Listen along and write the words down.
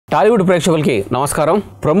టాలీవుడ్ ప్రేక్షకులకి నమస్కారం.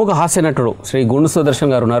 ప్రముఖ హాస్య నటుడు శ్రీ గుండు సుదర్శన్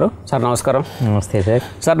గారు ఉన్నారు. సార్ నమస్కారం. నమస్తే సార్.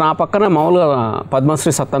 సార్ నా పక్కన మామూలుగా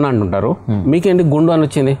పద్మశ్రీ సత్తన్న అంటుంటారు, మీకేంటి గుండు అని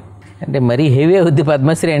వచ్చింది? అంటే మరీ హెవీ అవుద్ది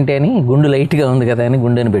పద్మశ్రీ అంటే అని, గుండు లైట్గా ఉంది కదా అని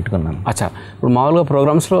గుండు అని పెట్టుకున్నాను. అచ్చా, ఇప్పుడు మామూలుగా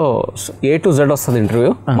ప్రోగ్రామ్స్లో A to Z వస్తుంది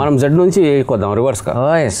ఇంటర్వ్యూ, మనం Z నుంచి A కొద్దాం రివర్స్గా.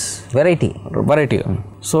 వెరైటీగా.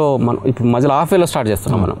 సో మనం ఇప్పుడు మధ్యలో హాఫ్ వేలో స్టార్ట్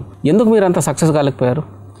చేస్తున్నాం. మనం ఎందుకు మీరు అంత సక్సెస్ కాలేకపోయారు?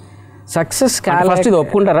 సక్సెస్ ఫస్ట్ ఇది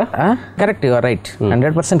ఒప్పుకుంటారా? Correct, your right,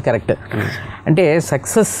 100% correct. అంటే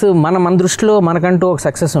సక్సెస్ మన దృష్టిలో మనకంటూ ఒక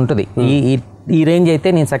సక్సెస్ ఉంటుంది. ఈ రేంజ్ అయితే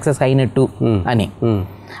నేను సక్సెస్ అయినట్టు అని.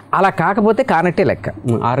 అలా కాకపోతే కానట్టే లెక్క.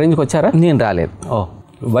 ఆ రేంజ్కి వచ్చారా? నేను రాలేదు.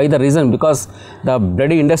 Why the reason? Because the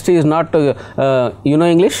bloody industry is not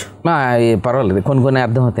English. పర్వాలేదు, కొన్ని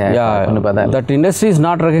అర్థం అవుతాయి కొన్ని పదాలు. That industry is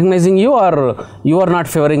not recognising you are you are not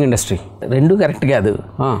favouring industry? రెండు కరెక్ట్ కాదు.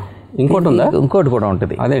 ఇంకోటి ఉందా? ఇంకోటి కూడా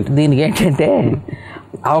ఉంటుంది. అదేంటి? దీనికి ఏంటంటే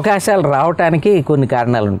అవకాశాలు రావటానికి కొన్ని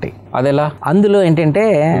కారణాలు ఉంటాయి. అదెలా? అందులో ఏంటంటే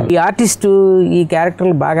ఈ ఆర్టిస్టు ఈ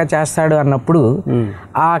క్యారెక్టర్లు బాగా చేస్తాడు అన్నప్పుడు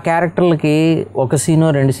ఆ క్యారెక్టర్లకి ఒక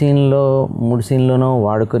సీనో 2 సీన్లో 3 సీన్లోనో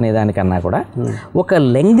వాడుకునే దానికన్నా కూడా ఒక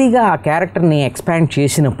లెంగ్దీగా ఆ క్యారెక్టర్ని ఎక్స్పాండ్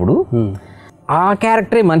చేసినప్పుడు, ఆ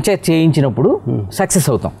క్యారెక్టరే మంచిగా చేయించినప్పుడు సక్సెస్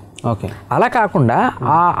అవుతాం. ఓకే. అలా కాకుండా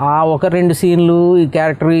ఆ ఒక 2 సీన్లు ఈ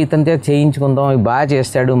క్యారెక్టర్ ఇతనితో చేయించుకుందాం, బాగా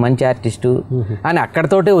చేస్తాడు, మంచి ఆర్టిస్టు అని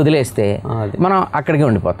అక్కడితోటే వదిలేస్తే మనం అక్కడికే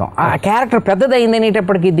ఉండిపోతాం. ఆ క్యారెక్టర్ పెద్దదైంది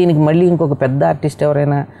అనేటప్పటికీ దీనికి మళ్ళీ ఇంకొక పెద్ద ఆర్టిస్ట్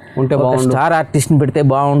ఎవరైనా ఉంటే, స్టార్ ఆర్టిస్ట్ని పెడితే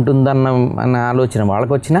బాగుంటుందన్న ఆలోచన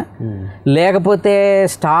వాళ్ళకి వచ్చినా, లేకపోతే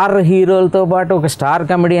స్టార్ హీరోలతో పాటు ఒక స్టార్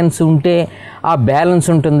కమెడియన్స్ ఉంటే ఆ బ్యాలెన్స్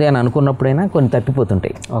ఉంటుంది అని అనుకున్నప్పుడైనా కొన్ని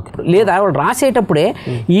తప్పిపోతుంటాయి. లేదా వాళ్ళు రాసేటప్పుడే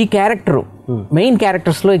ఈ క్యారెక్టరు మెయిన్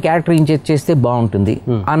క్యారెక్టర్స్లో ఈ క్యారెక్టర్ ఇంజెక్ట్ చేస్తే బాగుంటుంది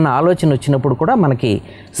అన్న ఆలోచన వచ్చినప్పుడు కూడా మనకి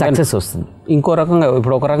సక్సెస్ వస్తుంది. ఇంకో రకంగా,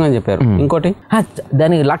 ఇప్పుడు ఒక రకంగా చెప్పారు, ఇంకోటి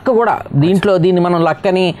దాని లక్ కూడా. దీన్ని మనం లక్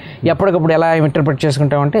అని ఎప్పటికప్పుడు ఎలా ఇంటర్ప్రిట్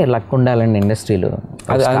చేసుకుంటామంటే, లక్ ఉండాలండి ఇండస్ట్రీలో.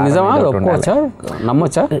 నిజమా?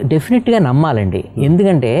 నమ్మొచ్చా? డెఫినెట్గా నమ్మాలండి.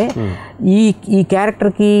 ఎందుకంటే ఈ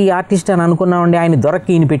క్యారెక్టర్కి ఆర్టిస్ట్ అని అనుకున్నామండి, ఆయన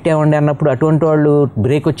దొరకి ఈయన పెట్టామండి అన్నప్పుడు అటువంటి వాళ్ళు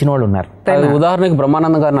బ్రేక్ వచ్చిన వాళ్ళు ఉన్నారు. ఉదాహరణకి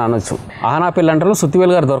బ్రహ్మానందం గారిని అనొచ్చు. ఆనా పిల్లంటారు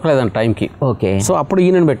సుత్తివేలు గారు దొరకలేదంట టైంకి. ఓకే. సో అప్పుడు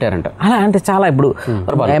ఈయనని పెట్టారంట. అలా అంటే చాలా. ఇప్పుడు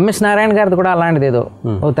MS నారాయణ గారిది కూడా అలాంటిది ఏదో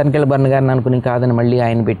తనికెళ్ళ బర్ణ గారిని అనుకుని కాదని మళ్ళీ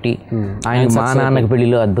ఆయన పెట్టి, ఆయన మా నాన్నకి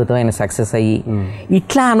పెళ్లిలో అద్భుతమైన సక్సెస్ అయ్యి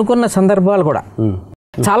ఇట్లా అనుకున్న సందర్భాలు కూడా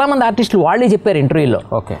చాలా మంది ఆర్టిస్టులు వాళ్ళే చెప్పారు ఇంటర్వ్యూలో.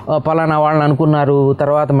 ఓకే, పలానా వాళ్ళని అనుకున్నారు,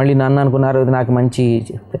 తర్వాత మళ్ళీ నన్ను అనుకున్నారు, అది నాకు మంచి.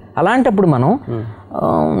 అలాంటప్పుడు మనం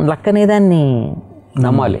లక్ అనేదాన్ని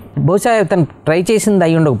నమ్మాలి. బహుశా తను ట్రై చేసింది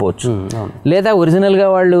అయి ఉండకపోవచ్చు, లేదా ఒరిజినల్గా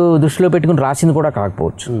వాళ్ళు దృష్టిలో పెట్టుకుని రాసింది కూడా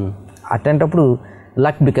కాకపోవచ్చు. అట్లాంటప్పుడు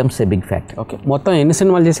luck becomes a big factor. Okay. మొత్తం ఎన్ని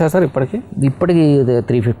సినిమాలు చేశారు సార్ ఇప్పటికి?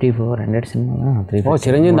 350-400 సినిమాలు.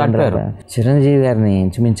 చిరంజీవి దాటిపోయారు. చిరంజీవి గారిని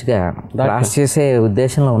ఇంచుమించుగా క్రాస్ చేసే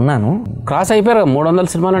ఉద్దేశంలో ఉన్నాను. క్రాస్ అయిపోయారు 300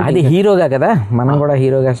 సినిమాలు. అది హీరోగా కదా, మనం కూడా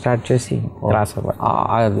హీరోగా స్టార్ట్ చేసి క్రాస్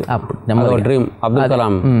అవ్వాలి. డ్రీమ్. అబ్దుల్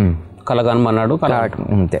కలాం కలగనమన్నాడు,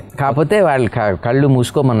 అంతే. కాకపోతే వాళ్ళు కళ్ళు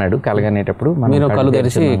మూసుకోమన్నాడు కలగనేటప్పుడు, మీరు కళ్ళు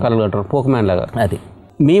తెరిచి కళ్ళు అంటారు, పోక్మ్యాన్ లాగా. అది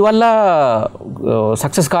మీ వల్ల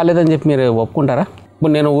సక్సెస్ కాలేదని చెప్పి మీరు ఒప్పుకుంటారా?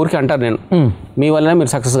 ఇప్పుడు నేను ఊరికి అంటారు, నేను మీ వల్ల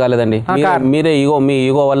మీరు సక్సెస్ కాలేదండి, మీరే మీ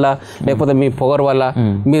ఈగో వల్ల లేకపోతే మీ పొగరు వల్ల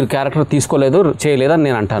మీరు క్యారెక్టర్ తీసుకోలేదు, చేయలేదని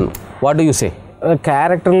నేను అంటాను. What do you say?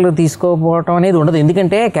 క్యారెక్టర్లు తీసుకోపోవటం అనేది ఉండదు.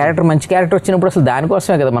 ఎందుకంటే క్యారెక్టర్ మంచి క్యారెక్టర్ వచ్చినప్పుడు అసలు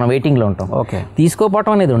దానికోసమే కదా మనం వెయిటింగ్లో ఉంటాం. ఓకే.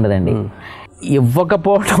 తీసుకోపోవటం అనేది ఉండదండి.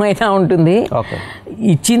 ఇవ్వకపోవటం అయినా ఉంటుంది,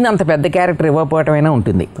 ఇచ్చింది అంత పెద్ద క్యారెక్టర్ ఇవ్వకపోవటం అయినా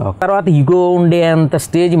ఉంటుంది. తర్వాత ఇగో ఉండే అంత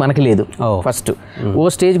స్టేజ్ మనకి లేదు. ఫస్ట్ ఓ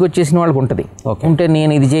స్టేజ్కి వచ్చేసిన వాళ్ళకి ఉంటుంది. ఉంటే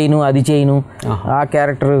నేను ఇది చేయను అది చేయను ఆ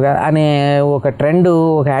క్యారెక్టర్ అనే ఒక ట్రెండ్,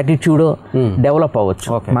 ఒక యాటిట్యూడ్ డెవలప్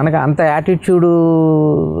అవ్వచ్చు. మనకు అంత యాటిట్యూడ్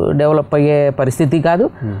డెవలప్ అయ్యే పరిస్థితి కాదు,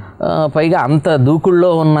 పైగా అంత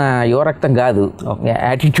దూకుల్లో ఉన్న యువరక్తం కాదు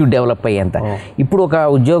యాటిట్యూడ్ డెవలప్ అయ్యేంత. ఇప్పుడు ఒక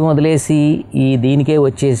ఉద్యోగం వదిలేసి ఈ దీనికే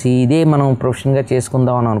వచ్చేసి ఇదే మనం ప్రొఫెషన్గా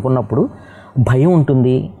చేసుకుందాం అని అనుకున్నప్పుడు భయం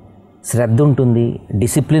ఉంటుంది, శ్రద్ధ ఉంటుంది,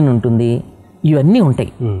 డిసిప్లిన్ ఉంటుంది, ఇవన్నీ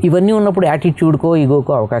ఉంటాయి. ఇవన్నీ ఉన్నప్పుడు యాటిట్యూడ్కో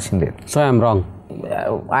ఈగోకో అవకాశం లేదు. So I'm wrong?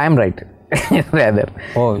 I'm right. rather.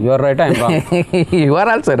 Oh, you are right, I am wrong. You are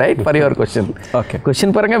also right for your question. Okay. Question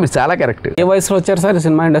పరంగా మీరు చాలా కరెక్ట్. ఏ వయసులో వచ్చారు సార్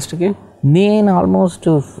సినిమా ఇండస్ట్రీకి? నేను ఆల్మోస్ట్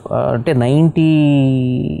అంటే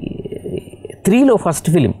 93లో ఫస్ట్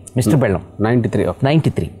ఫిలిం మిస్టర్ పెళ్ళం.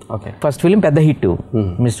 93 ఓకే. ఫస్ట్ ఫిలిం పెద్ద హిట్,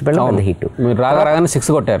 మిస్టర్ పెళ్ళం పెద్ద హిట్. మీరు రాగానే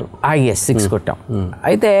 6 కొట్టారు. ఎస్, 6 కొట్టాం.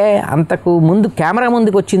 అయితే అంతకు ముందు కెమెరా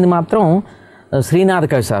ముందుకు వచ్చింది మాత్రం శ్రీనాథ్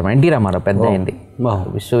కవి సార్, ఎన్టీ రామారావు పెద్ద అయింది.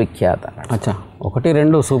 విశ్వవిఖ్యాత. అచ్చా, 1,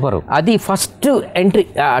 2 సూపర్. అది ఫస్ట్ ఎంట్రీ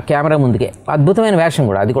కెమెరా ముందుకే. అద్భుతమైన వేషం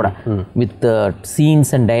కూడా, అది కూడా with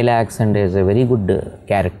scenes and dialogues and is a very good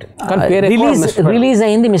character. Release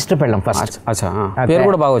అయింది మిస్టర్ పెళ్ళం ఫస్ట్. పేరు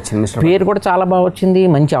కూడా బాగా వచ్చింది. పేరు కూడా చాలా బాగా వచ్చింది.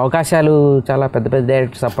 మంచి అవకాశాలు, చాలా పెద్ద పెద్ద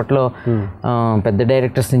డైరెక్టర్స్, అప్పట్లో పెద్ద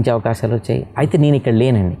డైరెక్టర్స్ నుంచి అవకాశాలు వచ్చాయి. అయితే నేను ఇక్కడ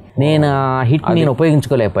లేనండి. నేను హిట్ నేను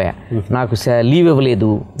ఉపయోగించుకోలేకపోయా. నాకు లీవ్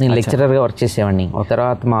ఇవ్వలేదు. నేను లెక్చరర్గా వర్క్ చేసేవాడిని.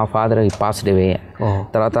 తర్వాత మా ఫాదర్ పాస్డ్ అవే.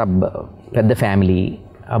 తర్వాత పెద్ద ఫ్యామిలీ,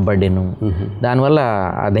 ఆ బర్డెను, దానివల్ల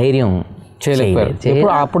ఆ ధైర్యం చేయలేకపోయారు.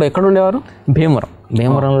 అప్పుడు ఎక్కడ ఉండేవారు?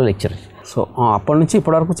 భీమవరంలో లెక్చరర్. సో అప్పటి నుంచి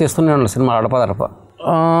ఇప్పటి వరకు చేస్తూనే ఉన్నారు సినిమా అడపదడప.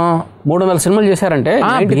 300 సినిమాలు చేశారంటే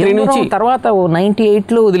నుంచి తర్వాత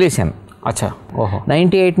 98లో వదిలేశాను. అచ్చా, ఓహో.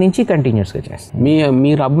 98 నుంచి కంటిన్యూస్గా చేస్తాను.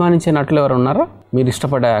 మీరు అభిమానించే నటులు ఎవరు ఉన్నారా? మీరు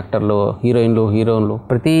ఇష్టపడే యాక్టర్లు, హీరోయిన్లు?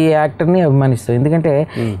 ప్రతి యాక్టర్ని అభిమానిస్తాం. ఎందుకంటే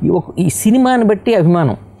ఈ సినిమాని బట్టి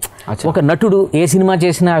అభిమానం. ఒక నటుడు ఏ సినిమా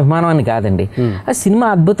చేసినా అభిమానం అని కాదండి. ఆ సినిమా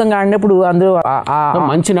అద్భుతంగా ఆడినప్పుడు అందులో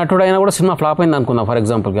మంచి నటుడు అయినా కూడా సినిమా ఫ్లాప్ అయింది అనుకున్నా ఫర్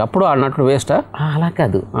ఎగ్జాంపుల్, అప్పుడు ఆ నటుడు వేస్టా? అలా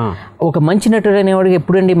కాదు. ఒక మంచి నటుడు అనేవాడికి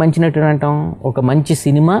ఎప్పుడండి మంచి నటుడు అంటాం? ఒక మంచి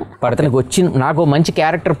సినిమా అతనికి వచ్చి నాకు మంచి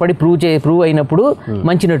క్యారెక్టర్ పడి ప్రూవ్ అయినప్పుడు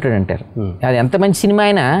మంచి నటుడు అంటారు. అది ఎంత మంచి సినిమా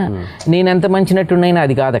అయినా, నేను ఎంత మంచి నటుడైనా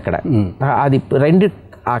అది కాదు అక్కడ. అది రెండు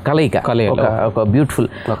ఆ కలయిక ఒక బ్యూటిఫుల్.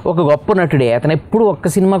 ఒక గొప్ప నటుడే, అతను ఎప్పుడు ఒక్క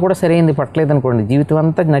సినిమా కూడా సరైనది పట్టలేదు అనుకోండి, జీవితం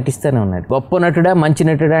అంతా నటిస్తూనే ఉన్నాడు. గొప్ప నటుడా మంచి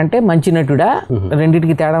నటుడా అంటే, మంచి నటుడా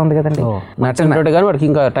రెండింటికి తేడా ఉంది కదండి. నటుడు కానీ వాడికి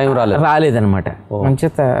ఇంకా టైం రాలేదన్నమాట.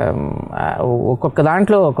 మంచిత ఒక్కొక్క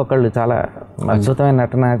దాంట్లో ఒక్కొక్కళ్ళు చాలా అద్భుతమైన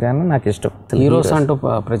నటన నాకు ఇష్టం. హీరోస్ అంటూ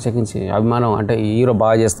ప్రత్యేకించి అభిమానం అంటే హీరో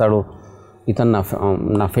బాగా చేస్తాడు, ఇతను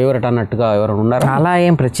నా ఫేవరెట్ అన్నట్టుగా ఎవరైనా ఉన్నారా? అలా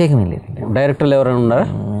ఏం ప్రత్యేకమే లేదు. డైరెక్టర్లు ఎవరైనా ఉన్నారా?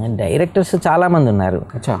 డైరెక్టర్స్ చాలా మంది ఉన్నారు.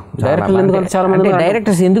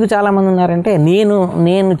 డైరెక్టర్స్ ఎందుకు చాలా మంది ఉన్నారంటే,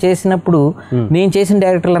 నేను చేసినప్పుడు నేను చేసిన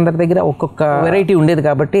డైరెక్టర్లందరి దగ్గర ఒక్కొక్క వెరైటీ ఉండేది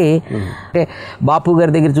కాబట్టి, అంటే బాపు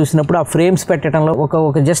గారి దగ్గర చూసినప్పుడు ఆ ఫ్రేమ్స్ పెట్టడంలో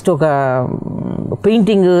ఒక జస్ట్ ఒక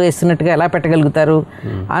పెయింటింగ్ వేస్తున్నట్టుగా ఎలా పెట్టగలుగుతారు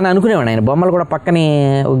అని అనుకునేవాడు ఆయన. బొమ్మలు కూడా పక్కనే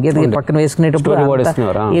పక్కన వేసుకునేటప్పుడు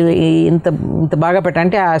ఇంత బాగా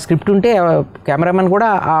అంటే ఆ స్క్రిప్ట్ ఉంటే కెమెరామెన్ కూడా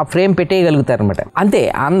ఆ ఫ్రేమ్ పెట్టేయగలుగుతారు అనమాట. అంతే,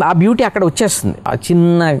 ఆ బ్యూటీ అక్కడ వచ్చేస్తుంది ఆ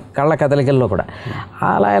చిన్న కళ్ళ కదలికల్లో కూడా.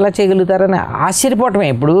 అలా ఎలా చేయగలుగుతారని ఆశ్చర్యపోవటమే.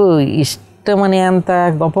 ఇప్పుడు ఇష్టం అనే అంత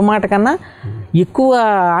గొప్ప మాట కన్నా ఎక్కువ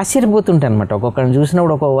ఆశ్చర్యపోతుంటాం అనమాట. ఒక్కొక్కరిని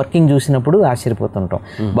చూసినప్పుడు, ఒక వర్కింగ్ చూసినప్పుడు ఆశ్చర్యపోతుంటాం.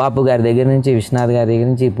 బాపు గారి దగ్గర నుంచి, విశ్వనాథ్ గారి దగ్గర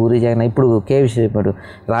నుంచి, పూరి జగన్, ఇప్పుడు ఇప్పుడు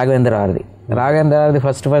రాఘవేంద్ర గారిది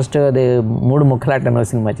ఫస్ట్ అది 3 ముక్కలాట అనే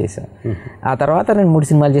సినిమా చేశాను. ఆ తర్వాత నేను 3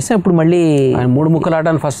 సినిమాలు చేశాను. ఇప్పుడు మళ్ళీ 3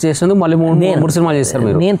 ముక్కలాట ఫస్ట్ చేసినందుకు మళ్ళీ 3 సినిమాలు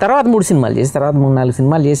చేశాను. నేను తర్వాత 3 సినిమాలు చేసి, తర్వాత 3-4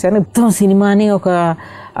 సినిమాలు చేశాను. మొత్తం సినిమాని ఒక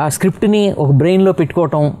స్క్రిప్ట్ని ఒక బ్రెయిన్లో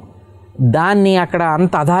పెట్టుకోవటం, దాన్ని అక్కడ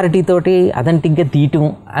అంత అథారిటీతోటి అథెంటిక్గా తీయటం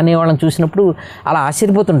అనే వాళ్ళని చూసినప్పుడు అలా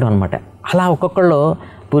ఆశ్చర్యపోతుంటాం అనమాట. అలా ఒక్కొక్కళ్ళు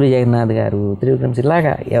పూరి జగన్నాథ్ గారు, త్రివిక్రమ్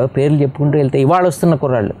ఇలాగా ఎవరి పేర్లు చెప్పుకుంటూ వెళ్తే ఇవాళ వస్తున్న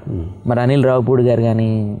కుర్రాళ్ళు, మరి అనిల్ రావుపూడి గారు కానీ,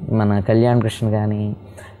 మన కళ్యాణ్ కృష్ణ కానీ,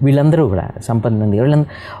 వీళ్ళందరూ కూడా, సంపత్ నంది, వీళ్ళందరూ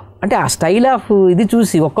అంటే ఆ స్టైల్ ఆఫ్ ఇది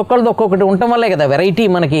చూసి ఒక్కొక్కరిది ఒక్కొక్కటి ఉండటం వల్లే కదా వెరైటీ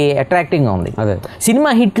మనకి అట్రాక్టింగ్గా ఉంది. అదే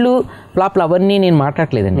సినిమా హిట్లు ఫ్లాప్లు అవన్నీ నేను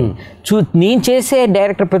మాట్లాడలేదండి. నేను చేసే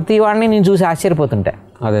డైరెక్టర్ ప్రతి వాడిని నేను చూసి ఆశ్చర్యపోతుంటా.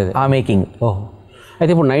 అదే ఆ మేకింగ్. ఓహో,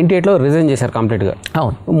 అయితే ఇప్పుడు 98లో రిజైన్ చేశారు కంప్లీట్గా.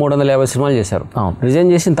 అవును, 350 సినిమాలు చేశారు. అవును. రిజైన్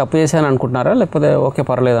చేసి తప్పు చేశాను అనుకుంటున్నారా, లేకపోతే ఓకే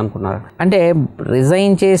పర్లేదు అనుకుంటున్నారా? అంటే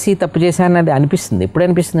రిజైన్ చేసి తప్పు చేశానది అనిపిస్తుంది. ఎప్పుడు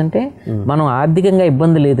అనిపిస్తుంది అంటే, మనం ఆర్థికంగా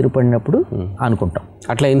ఇబ్బందులు ఎదురుపడినప్పుడు అనుకుంటాం.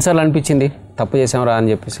 అట్లా ఎన్నిసార్లు అనిపించింది తప్పు చేసామరా అని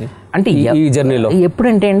చెప్పేసి? అంటే ఈ జర్నీలో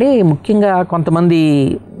ఎప్పుడంటే అండి, ముఖ్యంగా కొంతమంది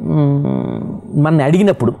మనని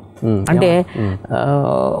అడిగినప్పుడు, అంటే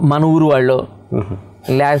మన ఊరు వాళ్ళు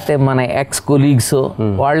లేకపోతే మన ఎక్స్ కొలీగ్స్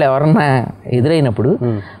వాళ్ళు ఎవరన్నా ఎదురైనప్పుడు,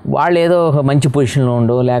 వాళ్ళు ఏదో మంచి పొజిషన్లో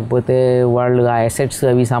ఉండో, లేకపోతే వాళ్ళు ఆ అసెట్స్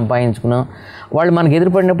అవి సంపాదించుకునో, వాళ్ళు మనకు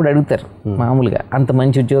ఎదురుపడినప్పుడు అడుగుతారు మామూలుగా, అంత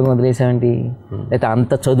మంచి ఉద్యోగం వదిలేసామంటి, లేకపోతే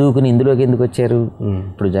అంత చదువుకుని ఇందులోకి ఎందుకు వచ్చారు?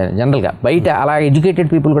 ఇప్పుడు జనరల్గా బయట అలా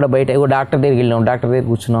ఎడ్యుకేటెడ్ పీపుల్ కూడా బయట డాక్టర్ దగ్గరికి వెళ్ళాం, డాక్టర్ దగ్గర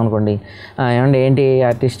కూర్చున్నాం అనుకోండి, ఏమంటే ఏంటి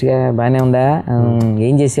ఆర్టిస్ట్గా బాగానే ఉందా,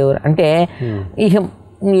 ఏం చేసేవారు అంటే, ఇక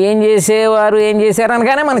ఏం చేసేవారు ఏం చేశారు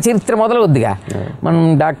అనగానే మన చరిత్ర మొదలవుద్దిగా. మనం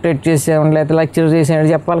డాక్టరేట్ చేసాం లేకపోతే లెక్చర్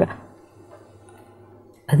చేసామని చెప్పాలి.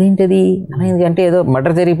 అదేంటిది అలా ఎందుకంటే ఏదో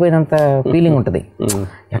మర్డర్ జరిగిపోయినంత ఫీలింగ్ ఉంటుంది.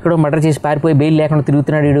 ఎక్కడో మర్డర్ చేసి పారిపోయి బెయిల్ లేకుండా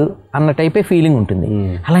తిరుగుతున్నాడు వీడు అన్న టైపే ఫీలింగ్ ఉంటుంది.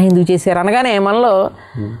 అలా ఎందుకు చేశారు అనగానే మనలో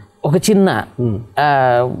ఒక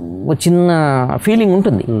చిన్న ఫీలింగ్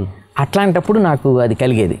ఉంటుంది. అట్లాంటప్పుడు నాకు అది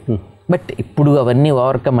కలిగేది. బట్ ఇప్పుడు అవన్నీ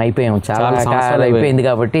ఓవర్కమ్ అయిపోయాం, చాలా కాలం అయిపోయింది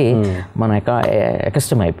కాబట్టి మనం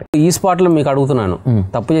ఎకష్టం అయిపోయింది. ఈ స్పాట్లో మీకు అడుగుతున్నాను,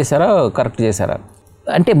 తప్పు చేశారా కరెక్ట్ చేశారా?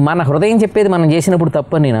 అంటే మన హృదయం చెప్పేది మనం చేసినప్పుడు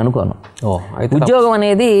తప్పు అని నేను అనుకోను. ఉద్యోగం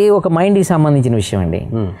అనేది ఒక మైండ్కి సంబంధించిన విషయం అండి.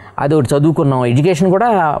 అది ఒకటి చదువుకున్నాం, ఎడ్యుకేషన్ కూడా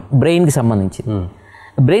బ్రెయిన్కి సంబంధించింది.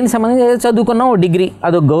 బ్రెయిన్కి సంబంధించి చదువుకున్నాం, డిగ్రీ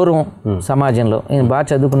అదొక గౌరవం సమాజంలో. బాగా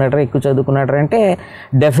చదువుకున్నాడరా, ఎక్కువ చదువుకున్నాడరా అంటే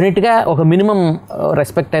డెఫినెట్గా ఒక మినిమం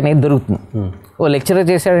రెస్పెక్ట్ అనేది దొరుకుతుంది. ఓ లెక్చరర్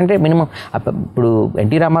చేశాడంటే మినిమం. ఇప్పుడు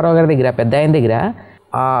ఎన్టీ రామారావు గారి దగ్గర, పెద్ద ఆయన దగ్గర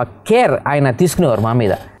కేర్ ఆయన తీసుకునేవారు మా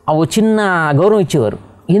మీద, ఓ చిన్న గౌరవం ఇచ్చేవారు.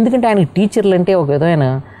 ఎందుకంటే ఆయనకి టీచర్లు అంటే ఒక విధమైన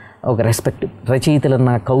ఒక రెస్పెక్ట్.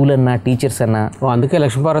 రచయితలన్నా, కవులన్నా, టీచర్స్ అన్నా. అందుకే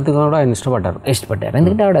లక్ష్మీపార్వతి కూడా ఆయన ఇష్టపడ్డారు.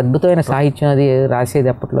 ఎందుకంటే ఆవిడ అద్భుతమైన సాహిత్యం అది రాసేది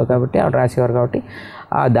అప్పట్లో కాబట్టి, ఆవిడ రాసేవారు కాబట్టి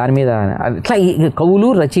దాని మీద ఇట్లా కవులు,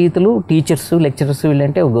 రచయితలు, టీచర్స్, లెక్చరర్స్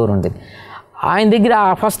వీళ్ళంటే ఒక గౌరవం ఉండేది. ఆయన దగ్గర ఆ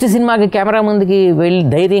ఫస్ట్ సినిమాకి కెమెరా ముందుకి వెళ్ళి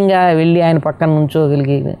ధైర్యంగా వెళ్ళి ఆయన పక్కన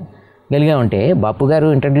నుంచోగలిగా ఉంటే, బాపు గారు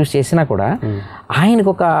ఇంట్రడ్యూస్ చేసినా కూడా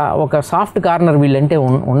ఆయనకు ఒక సాఫ్ట్ కార్నర్ వీళ్ళంటే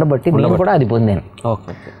ఉండబట్టి నేను కూడా అది పొందాను.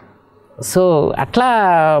 ఓకే. సో అట్లా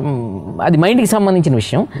అది మైండ్కి సంబంధించిన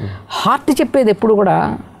విషయం. హార్ట్ చెప్పేది ఎప్పుడు కూడా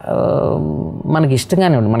మనకి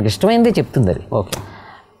ఇష్టంగానే ఉంటుంది, మనకి ఇష్టమైనదే చెప్తుంది అది. ఓకే.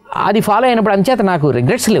 అది ఫాలో అయినప్పుడు అంచేత నాకు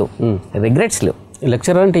రిగ్రెట్స్ లేవు.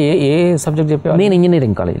 లెక్చరర్ అంటే ఏ సబ్జెక్ట్ చెప్పారు? నేను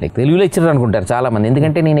ఇంజనీరింగ్ కాలేజ్ తెలుగు లెక్చరర్ అనుకుంటారు చాలామంది.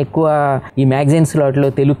 ఎందుకంటే నేను ఎక్కువ ఈ మ్యాగజైన్స్లో వాటిలో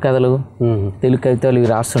తెలుగు కథలు, తెలుగు కవితలు ఇవి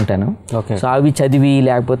రాస్తుంటాను. సో అవి చదివి,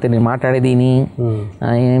 లేకపోతే నేను మాట్లాడేది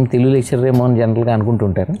ఏం తెలుగు లెక్చరర్ ఏమో అని జనరల్గా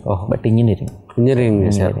అనుకుంటుంటారు. బట్ ఇంజనీరింగ్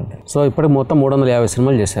చేశారు. సో ఇప్పుడు మొత్తం 350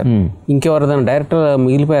 సినిమాలు చేశారు. ఇంకెవరైనా డైరెక్టర్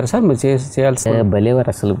మిగిలిపోయారు సార్ మీరు చేయాల్సి?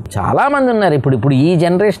 భలేవారు అసలు, చాలా మంది ఉన్నారు. ఇప్పుడు ఈ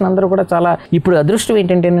జనరేషన్ అందరూ కూడా చాలా, ఇప్పుడు అదృష్టం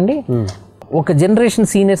ఏంటంటేనండి, ఒక జనరేషన్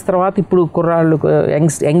సీనియర్స్ తర్వాత ఇప్పుడు కుర్రాళ్ళు,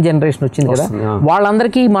 యంగ్ జనరేషన్ వచ్చింది కదా,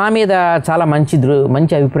 వాళ్ళందరికీ మా మీద చాలా మంచి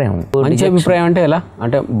అభిప్రాయం ఉంది. మంచి అభిప్రాయం అంటే ఎలా?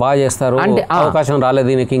 అంటే బాగా చేస్తారు, అంటే అవకాశం రాలేదు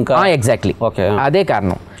దీనికి ఇంకా. ఎగ్జాక్ట్లీ, అదే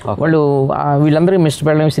కారణం. వాళ్ళు వీళ్ళందరూ మిస్టర్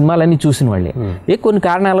పెళ్ళం సినిమాలన్నీ చూసిన వాళ్ళే. కొన్ని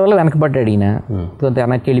కారణాల వల్ల వెనకబడ్డాడు ఈయన, కొంత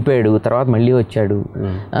వెనక్కి వెళ్ళిపోయాడు, తర్వాత మళ్ళీ వచ్చాడు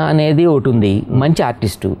అనేది ఒకటి ఉంది. మంచి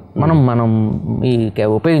ఆర్టిస్టు, మనం ఈ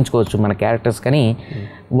ఉపయోగించుకోవచ్చు మన క్యారెక్టర్స్. కానీ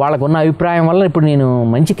వాళ్ళకున్న అభిప్రాయం వల్ల ఇప్పుడు నేను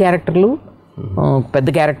మంచి క్యారెక్టర్లు, పెద్ద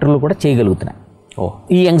క్యారెక్టర్లు కూడా చేయగలుగుతున్నా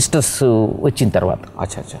ఈ యంగ్స్టర్స్ వచ్చిన తర్వాత.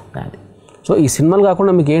 అది. సో ఈ సినిమాలు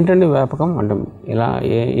కాకుండా మీకు ఏంటండి వ్యాపకం? అంటే ఇలా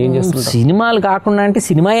ఏం చేస్తున్నారు? సినిమాలు కాకుండా అంటే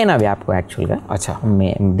సినిమాయే నా వ్యాపకం యాక్చువల్గా.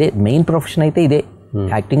 మెయిన్ ప్రొఫెషన్ అయితే ఇదే,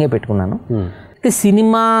 యాక్టింగే పెట్టుకున్నాను. అయితే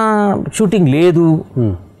సినిమా షూటింగ్ లేదు,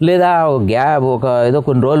 లేదా ఏదో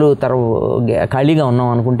కొన్ని రోజులు ఖాళీగా ఉన్నాం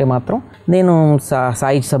అనుకుంటే మాత్రం నేను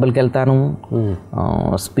సాహిత్య సభలకు వెళ్తాను,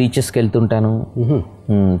 స్పీచెస్కి వెళ్తుంటాను.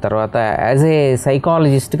 తర్వాత యాజ్ ఏ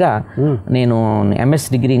సైకాలజిస్ట్గా నేను MS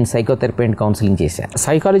degree in psychotherapy and counselling చేశాను.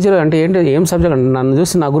 సైకాలజీలో అంటే ఏంటి, ఏం సబ్జెక్ట్? నన్ను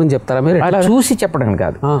చూసి నా గురించి చెప్తారా మీరు? అలా చూసి చెప్పడం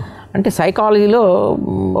కాదు. అంటే సైకాలజీలో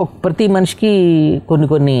ప్రతి మనిషికి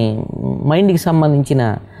కొన్ని మైండ్కి సంబంధించిన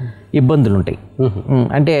ఇబ్బందులు ఉంటాయి.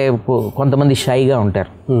 అంటే కొంతమంది షైగా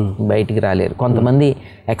ఉంటారు, బయటికి రాలేరు. కొంతమంది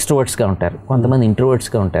ఎక్స్ట్రోవర్ట్స్గా ఉంటారు, కొంతమంది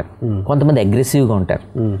ఇంట్రోవర్ట్స్గా ఉంటారు, కొంతమంది అగ్రెసివ్గా ఉంటారు.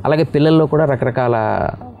 అలాగే పిల్లల్లో కూడా రకరకాల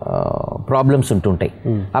ప్రాబ్లమ్స్ ఉంటుంటాయి.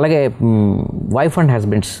 అలాగే వైఫ్ అండ్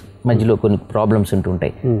హస్బెండ్స్ మధ్యలో కొన్ని ప్రాబ్లమ్స్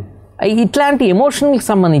ఉంటుంటాయి. ఇట్లాంటి ఎమోషనల్కి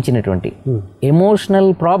సంబంధించినటువంటి emotional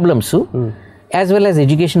problems as well as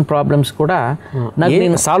education problems కూడా నాకు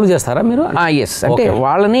నేను సాల్వ్ చేస్తారా మీరు? ఎస్. అంటే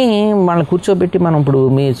వాళ్ళని కూర్చోబెట్టి, మనం ఇప్పుడు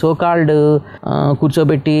మీ సోకాల్డ్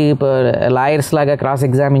కూర్చోబెట్టి లాయర్స్ లాగా క్రాస్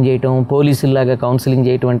ఎగ్జామిన్ చేయటం, పోలీసుల్లాగా కౌన్సిలింగ్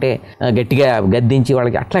చేయటం అంటే గట్టిగా గద్దించి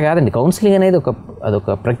వాళ్ళకి, అట్లా కాదండి. కౌన్సిలింగ్ అనేది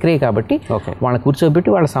అదొక ప్రక్రియ కాబట్టి వాళ్ళని కూర్చోబెట్టి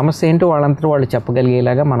వాళ్ళ సమస్య ఏంటో వాళ్ళంతా వాళ్ళు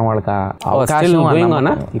చెప్పగలిగేలాగా మనం వాళ్ళకి అవకాశం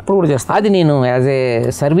ఇప్పుడు కూడా చేస్తాను. అది నేను యాజ్ ఏ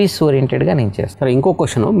సర్వీస్ ఓరియంటెడ్గా నేను చేస్తాను. ఇంకో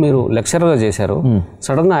క్వశ్చన్, మీరు లెక్చరర్గా చేశారు,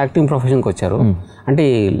 సడన్గా యాక్టింగ్ ప్రొఫెషన్కి వచ్చారు. అంటే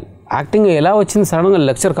యాక్టింగ్ ఎలా వచ్చింది సడన్గా?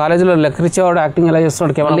 లెక్చర్ కాలేజీలో లెక్చర్ ఇచ్చేవాడు యాక్టింగ్ ఎలా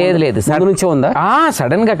చేస్తున్నాడు? లేదు సడన్ నుంచే ఉందా?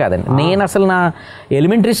 సడన్గా కాదండి. నేను అసలు నా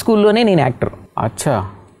ఎలిమెంటరీ స్కూల్లోనే నేను యాక్టర్. అచ్చా.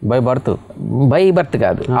 బై బర్త్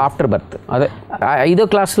కాదు, ఆఫ్టర్ బర్త్. అదే 5వ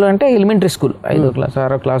క్లాస్లో అంటే ఎలిమెంటరీ స్కూల్ 5వ క్లాస్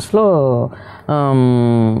 6వ క్లాస్లో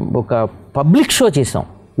ఒక పబ్లిక్ షో చేసాం.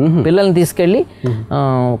 పిల్లల్ని తీసుకెళ్ళి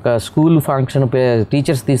ఒక స్కూల్ ఫంక్షన్,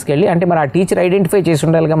 టీచర్స్ తీసుకెళ్ళి, అంటే మరి ఆ టీచర్ ఐడెంటిఫై చేసి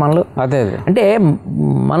ఉండాలిగా మనలో. అదే అంటే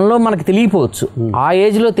మనలో మనకు తెలియపోవచ్చు, ఆ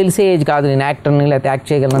ఏజ్లో తెలిసే ఏజ్ కాదు. నేను యాక్టర్ని లేకపోతే యాక్ట్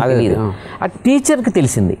చేయగలను తెలియదు. ఆ టీచర్కి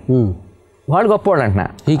తెలిసింది, వాడు గొప్పవాడు అంటున్నా.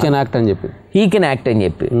 హీ కెన్ యాక్ట్ అని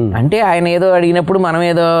చెప్పి అంటే ఆయన ఏదో అడిగినప్పుడు మనం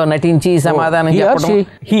ఏదో నటించి సమాధానం చెప్పడం,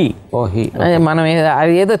 మనం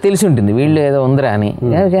ఏదో తెలిసి ఉంటుంది, వీళ్ళు ఏదో ఉందిరా అని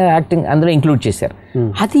యాక్టింగ్ అందులో ఇంక్లూడ్ చేశారు.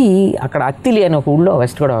 అది అక్కడ అత్తిలి అని ఒక ఊళ్ళో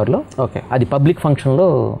వెస్ట్ గోదావరిలో, అది పబ్లిక్ ఫంక్షన్లో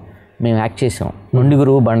మేము యాక్ట్ చేసాం. మొండి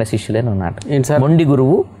గురువు బండ శిష్యుడు అని ఉన్నాడు. మొండి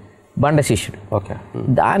గురువు బండ శిష్యుడు.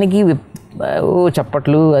 దానికి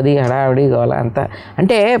చప్పట్లు, అది హడావిడి కావాలా అంతా.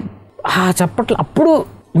 అంటే ఆ చప్పట్లు అప్పుడు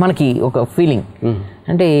మనకి ఒక ఫీలింగ్,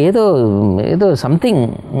 అంటే ఏదో సంథింగ్,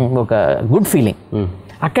 ఒక గుడ్ ఫీలింగ్.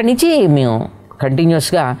 అక్కడి నుంచి మేము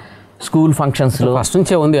కంటిన్యూస్గా స్కూల్ ఫంక్షన్స్లో ఫస్ట్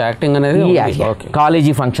నుంచే ఉంది యాక్టింగ్ అనేది.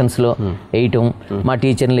 కాలేజీ ఫంక్షన్స్లో వేయటం, మా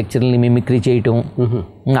టీచర్ లెక్చర్ని మిమిక్రీ చేయటం,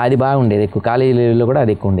 అది బాగుండేది. ఎక్కువ కాలేజీలో కూడా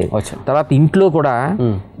అది ఎక్కువ ఉండేది. తర్వాత ఇంట్లో కూడా,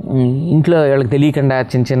 ఇంట్లో వాళ్ళకి తెలియకుండా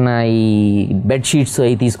చిన్న చిన్న ఈ బెడ్షీట్స్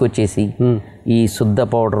అవి తీసుకొచ్చేసి ఈ శుద్ధ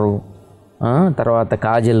పౌడరు, తర్వాత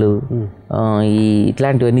కాజలు, ఈ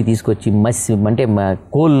ఇట్లాంటివన్నీ తీసుకొచ్చి మసి అంటే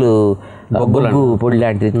కోళ్ళు బొగ్గు పొడి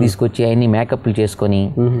లాంటివి తీసుకొచ్చి అవన్నీ మేకప్లు చేసుకొని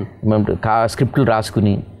స్క్రిప్ట్లు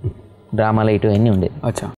రాసుకుని డ్రామాలు వేయటం అన్నీ ఉండేది.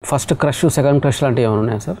 అచ్చా. ఫస్ట్ క్రష్, సెకండ్ క్రష్ లాంటివి ఏమైనా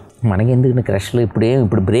ఉన్నాయా సార్? మనకి ఎందుకు క్రష్లు?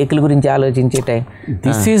 ఇప్పుడు బ్రేకుల గురించి ఆలోచించే time.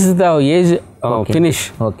 This is the age finish.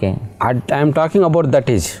 Okay, I'm talking about that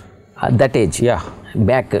age. That age, yeah.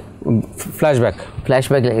 Back, flash back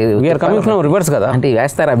we are coming from reverse కదా. అంటే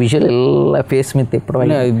వేస్తారా విజువల్ ఇలా ఫేస్ మీద ఎప్పుడు?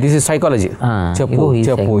 This is psychology. చెప్పు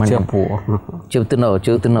చెప్పు చెప్పు.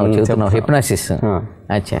 చెబుతున్నావు హిప్నాసిస్.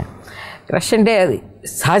 అచ్చా. క్రష్ అంటే అది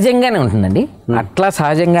సహజంగానే ఉంటుందండి. అట్లా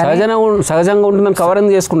సహజంగా ఉంటుందని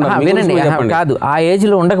కవరింగ్ చేసుకుంటాం. వినండి, కాదు ఆ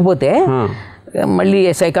ఏజ్లో ఉండకపోతే మళ్ళీ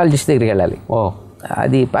సైకాలజిస్ట్ దగ్గరికి వెళ్ళాలి.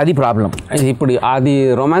 అది ప్రాబ్లం. ఇప్పుడు అది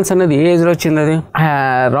రొమాన్స్ అనేది ఏ ఏజ్లో వచ్చింది? అది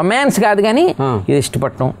రొమాన్స్ కాదు కానీ ఇది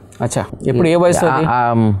ఇష్టపడటం. అచ్చా. ఇప్పుడు ఏ వయసు?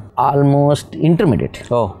 ఆల్మోస్ట్ ఇంటర్మీడియట్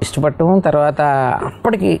ఇష్టపడటం. తర్వాత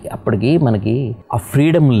అప్పటికి మనకి ఆ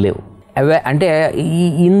ఫ్రీడమ్ లేవు. అంటే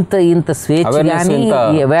ఇంత స్వేచ్ఛ కానీ,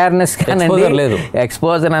 అవేర్నెస్ కానండి,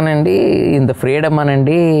 ఎక్స్పోజర్ అనండి, ఇంత ఫ్రీడమ్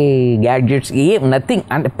అనండి, గ్యాడ్జెట్స్ నథింగ్.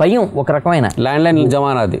 అంటే భయం ఒక రకమైన.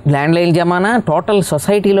 ల్యాండ్లైన్ జమానా టోటల్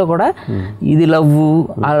సొసైటీలో కూడా ఇది లవ్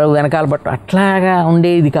వెనకాల పట్టు అట్లాగా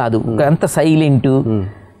ఉండేది కాదు. అంత సైలెంట్,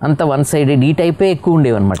 అంత వన్ సైడెడ్, ఈ టైపే ఎక్కువ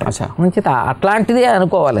ఉండేవి అనమాట. అట్లాంటిదే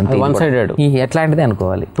అనుకోవాలి. వన్ సైడెడ్ ఎట్లాంటిదే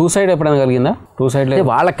అనుకోవాలి. టూ సైడ్ ఎప్పుడైనా కలిగిందా? టూ సైడ్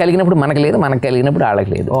వాళ్ళకి కలిగినప్పుడు మనకు లేదు, మనకు కలిగినప్పుడు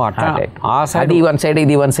వాళ్ళకి లేదు. అది వన్ సైడ్,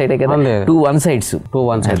 ఇది వన్ సైడే కదా. Two one sides.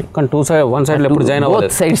 కానీ వన్ సైడ్ ఎప్పుడు జాయిన్ అవ్వదు.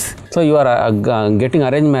 Both sides. So you are getting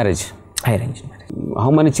arrange marriage. How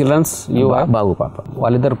many children's you are? బాబు పాప.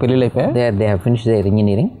 వాళ్ళిద్దరు పెళ్ళిళ్ళు అయిపోయాయి. They have finished there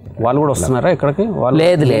engineering. వాళ్ళు కూడా వస్తున్నారా ఇక్కడికి?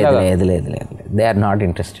 లేదు, దే ఆర్ నాట్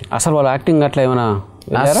ఇంట్రెస్టెడ్. అసలు వాళ్ళ యాక్టింగ్ అట్లా ఏమైనా?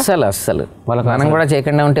 అస్సలు మనం కూడా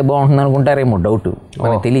చేయకుండా ఉంటే బాగుంటుంది అనుకుంటారేమో, డౌట్.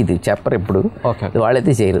 మనకు తెలియదు, చెప్పరు ఎప్పుడు.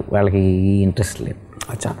 వాళ్ళైతే చేయరు, వాళ్ళకి ఇంట్రెస్ట్ లేదు.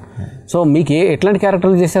 అచ్చా. సో మీకు ఎట్లాంటి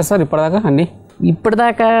క్యారెక్టర్లు చేశారు సార్ ఇప్పటిదాకా? అన్ని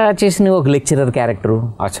ఇప్పటిదాకా చేసిన ఒక లెక్చరర్ క్యారెక్టరు,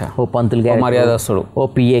 ఓ పంతులు క్యారెక్టర్, మర్యాదస్తుడు, ఓ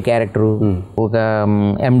పిఏ క్యారెక్టరు, ఒక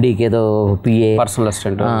ఎండీకి ఏదో పిఏ, పర్సనల్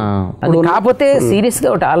అసిస్టెంట్. కాకపోతే సీరియస్గా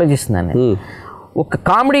ఒకటి ఆలోచిస్తున్నాను, ఒక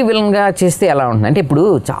కామెడీ విలన్గా చేస్తే ఎలా ఉంటుంది అంటే, ఇప్పుడు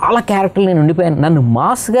చాలా క్యారెక్టర్లు నేను ఉండిపోయాను, నన్ను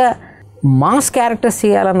మాస్ క్యారెక్టర్స్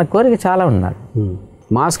చేయాలన్న కోరిక చాలా ఉన్నాడు.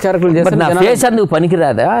 మాస్ క్యారెక్టర్లు చేస్తే నా ఫేస్ అందుకు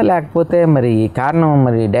పనికిరాదా, లేకపోతే మరి కారణం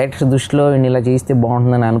మరి డైరెక్టర్ దృష్టిలో ఇలా చేస్తే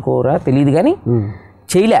బాగుంటుందని అనుకోరా తెలియదు, కానీ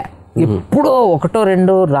చేయలే. ఎప్పుడో ఒకటో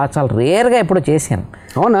రెండో చాలా రేర్గా ఎప్పుడో చేశాను.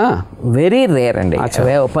 అవునా? వెరీ రేర్ అండి.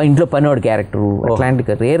 ఇంట్లో పనివాడు క్యారెక్టరు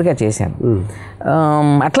అట్లాంటి రేర్గా చేశాను.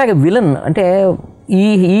 అట్లాగే విలన్ అంటే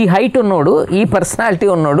ఈ హైట్ ఉన్నోడు, ఈ పర్సనాలిటీ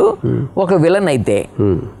ఉన్నోడు ఒక విలన్ అయితే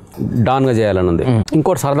డాన్గా చేయాలని ఉంది.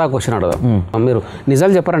 ఇంకోటి సరదా క్వశ్చన్ అడగదాం. మీరు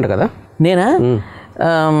నిజాలు చెప్పారంట కదా? నేనా?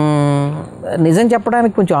 నిజం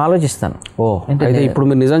చెప్పడానికి కొంచెం ఆలోచిస్తాను. అయితే ఇప్పుడు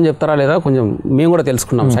మీరు నిజం చెప్తారా లేదా కొంచెం మేము కూడా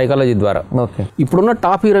తెలుసుకున్నాం సైకాలజీ ద్వారా. ఓకే. ఇప్పుడున్న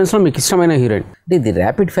టాప్ హీరోయిన్స్ లో మీకు ఇష్టమైన హీరోయిన్? ఇది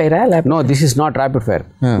rapid ఫైరా? No, this is not rapid fire,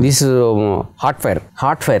 this is hot fire.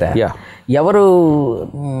 Hot ఫైరా? Yeah. ఎవరు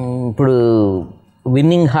ఇప్పుడు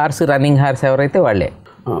విన్నింగ్ హార్స్, రన్నింగ్ హార్స్ ఎవరైతే వాళ్ళే.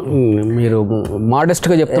 మీరు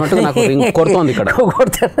మోడెస్ట్గా చెప్తున్నట్టుగా నాకు కొడుతోంది ఇక్కడ.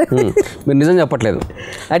 మీరు నిజం చెప్పట్లేదు.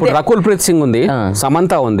 రకుల్ ప్రీత్ సింగ్ ఉంది,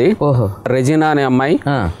 సమంత ఉంది, రెజినా అనే అమ్మాయి,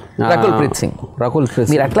 రకుల్ ప్రీత్ సింగ్.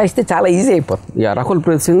 మీరు అట్లా ఇస్తే చాలా ఈజీ అయిపోతుంది. రకుల్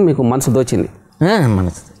ప్రీత్ సింగ్ మీకు మనసు దోచింది.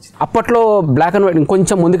 అప్పట్లో బ్లాక్ అండ్ వైట్,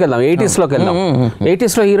 ఇంకొంచెం ముందుకెళ్దాం, 80s వెళ్దాం.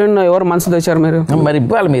 80s హీరోయిన్ ఎవరు మనసు దోచారు మీరు? మరి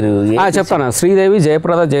ఇవ్వాలి మీరు చెప్తాను. శ్రీదేవి,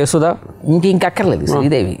 జయప్రద, జయసుధ. ఇంకక్కర్లేదు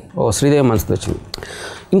శ్రీదేవి. శ్రీదేవి మనసు దోచింది.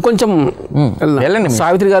 ఇంకొంచెం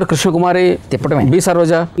సావిత్రి గారు, కృష్ణకుమారి, తిప్పటమే, బి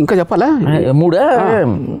సరోజ. ఇంకా చెప్పాలా? మూడా?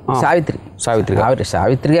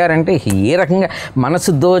 సావిత్రి గారు అంటే ఏ రకంగా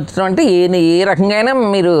మనసు దోచడం అంటే ఏ రకంగా అయినా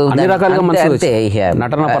మీరు అన్ని రకాలుగా మనసు,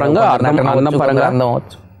 నటన పరంగా, అందం పరంగా.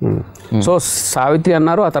 సో సావిత్రి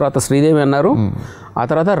అన్నారు, ఆ తర్వాత శ్రీదేవి అన్నారు, ఆ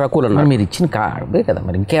తర్వాత రకుల్ అన్నారు. మీరు ఇచ్చిన కార్డే కదా,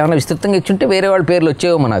 మరి ఇంకేమైనా విస్తృతంగా ఇచ్చుంటే వేరే వాళ్ళ పేర్లు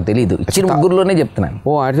వచ్చేవో మనకు తెలియదు. ఇచ్చిన ముగ్గురులోనే చెప్తున్నాను.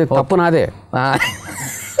 అయితే తప్పు నాదే.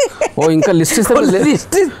 ఇంకా లిస్ట్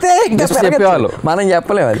ఇస్తే చెప్పేవాళ్ళు, మనం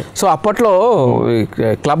చెప్పలేము అది. సో అప్పట్లో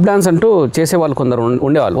క్లబ్ డాన్స్ అంటూ చేసేవాళ్ళు కొందరు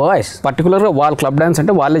ఉండేవాళ్ళు. పర్టికులర్గా వాళ్ళు క్లబ్ డాన్స్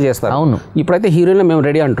అంటే వాళ్ళే చేస్తారు. అవును. ఇప్పుడైతే హీరోయిన్లు మేము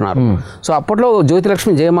రెడీ అంటున్నారు. సో అప్పట్లో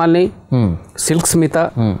జ్యోతిలక్ష్మి, జయమాలిని, సిల్క్ స్మిత,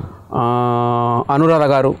 అనురాధ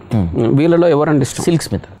గారు, వీళ్ళలో ఎవరండి ఇష్టం? సిల్క్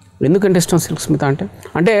స్మిత. ఎందుకంటే ఇష్టం సిల్క్ స్మిత అంటే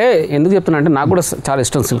అంటే ఎందుకు చెప్తున్నా అంటే నాకు కూడా చాలా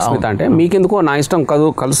ఇష్టం సిల్క్ స్మిత అంటే మీకెందుకో నా ఇష్టం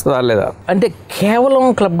కలుస్తుందా లేదా అంటే కేవలం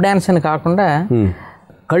క్లబ్ డ్యాన్స్ అని కాకుండా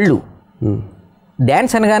కళ్ళు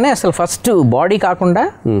డ్యాన్స్ అనగానే అసలు ఫస్ట్ బాడీ కాకుండా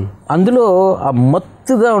అందులో ఆ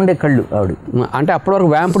మత్తుగా ఉండే కళ్ళు ఆవిడ అంటే అప్పటి వరకు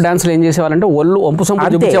వ్యాంప్ డాన్స్లు ఏం చేసేవాళ్ళంటే ఒళ్ళు ఒంపు సొంపు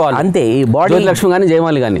చూపించేవాళ్ళు అంతే ఈ బాడీ లక్ష్మి కానీ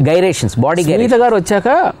జయమాలి కానీ గైరేషన్స్ బాడీ గీత గారు వచ్చాక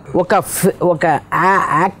ఒక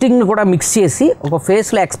యాక్టింగ్ కూడా మిక్స్ చేసి ఒక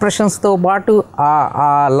ఫేస్లో ఎక్స్ప్రెషన్స్తో పాటు ఆ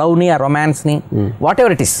లవ్ని ఆ రొమాన్స్ని వాట్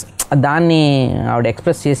ఎవర్ ఇట్ ఇస్ దాన్ని ఆవిడ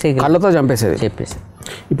ఎక్స్ప్రెస్ చేసే కళ్ళతో చెప్పేసి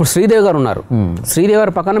ఇప్పుడు శ్రీదేవి గారు ఉన్నారు శ్రీదేవి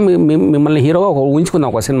గారి పక్కన మిమ్మల్ని హీరోగా ఊహించుకుందాం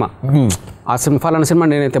ఒక సినిమా ఆ సినిమా ఫలానా సినిమా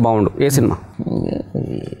నేనైతే బాగుండు ఏ సినిమా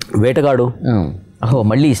వేటగాడు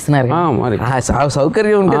మళ్ళీ ఇస్తున్నారు మరి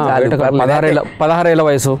సౌకర్యం ఉంటే 16 ఏళ్ళ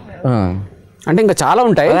వయసు అంటే ఇంకా చాలా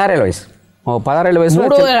ఉంటాయి 16 ఏళ్ళ వయసు 16 ఏళ్ళ వయసు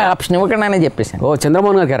ఆప్షన్ ఇవ్వకుండానే చెప్పేసాను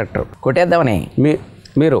చంద్రమోహన్ గారి క్యారెక్టర్ కొట్టేద్దామని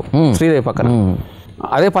మీరు శ్రీదేవి పక్కన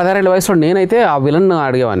అదే 16 ఏళ్ళ వయసులో నేనైతే ఆ విలన్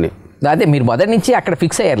అడిగేవాడిని అదే మీరు మొదటి నుంచి అక్కడ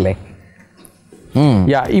ఫిక్స్ అయ్యారులే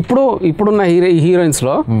యా ఇప్పుడున్న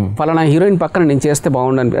హీరోయిన్స్లో ఫలానా హీరోయిన్ పక్కన నేను చేస్తే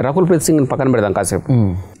బాగుండని రకుల్ ప్రీత్ సింగ్ పక్కన పెడదాం కాసేపు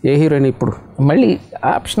ఏ హీరోయిన్ ఇప్పుడు మళ్ళీ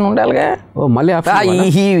ఆప్షన్ ఉండాలిగా మళ్ళీ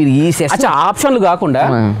ఆప్షన్లు కాకుండా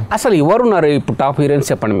అసలు ఎవరున్నారు ఇప్పుడు టాప్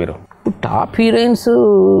హీరోయిన్స్ చెప్పండి మీరు top heroines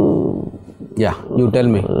yeah you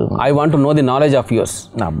tell me I want to know the knowledge of yours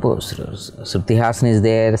అబ్బో Shruti Haasan is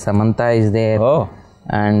there Samantha is there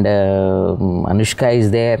and Anushka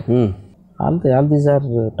is there all these are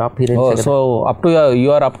top heroines. So you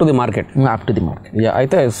are up to the market. Up to the market. Yeah,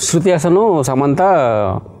 అయితే శృతి హాసన్ సమంత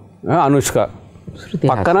అనుష్క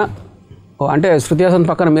పక్కన అంటే శృతి హాసన్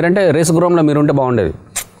పక్కన మీరంటే race గ్రౌండ్లో మీరుంటే బాగుండేది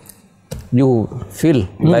you feel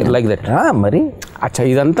like that మరి అచ్చా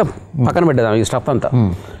ఇదంతా పక్కన పెట్టేదాం ఈ స్టఫ్ అంతా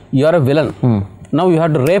you are a villain now you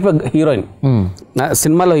have to rape heroine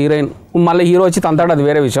సినిమాలో హీరోయిన్ మళ్ళీ హీరో వచ్చి తంతాడు అది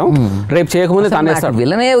వేరే విషయం రేపు చేయకముందే తానేస్తాడు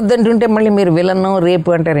విలనే వద్దంటుంటే మళ్ళీ మీరు విలన్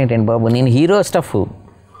రేపు అంటారేంటండి బాబు నేను హీరో స్టఫ్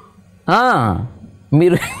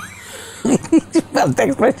మీరు అంత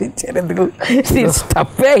ఎక్స్ప్రెస్ ఇచ్చారు ఎందుకు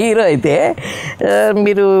స్టఫే హీరో అయితే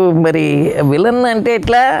మీరు మరి విలన్ అంటే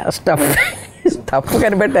ఎట్లా స్టఫ్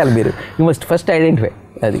కనిపెట్టాలి మీరు యూ మస్ట్ ఫస్ట్ ఐడెంటిఫై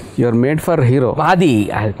అది you are made for hero అది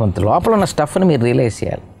కొంత లోపల ఉన్న స్టఫ్ని మీరు రియలైజ్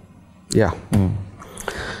చేయాలి యా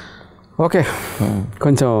ఓకే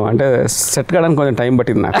కొంచెం అంటే సెట్ కావడానికి కొంచెం టైం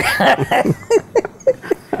పట్టింది నాకు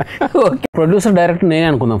ఓకే ప్రొడ్యూసర్ డైరెక్టర్ నేనే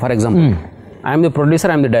అనుకుందాం for example I'm the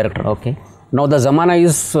producer I'm the director okay now the జమానా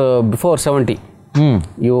is before 70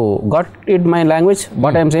 you got it my language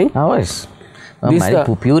what I'm saying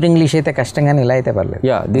pure English అయితే కష్టంగానే ఇలా అయితే పర్లేదు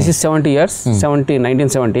yeah this is 70 years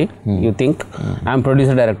 1970 you think I'm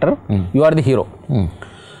producer director you are the hero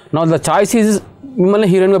now the choice is మిమ్మల్ని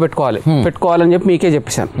హీరోయిన్గా పెట్టుకోవాలని చెప్పి మీకే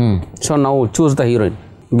చెప్పేశాను so now choose the heroine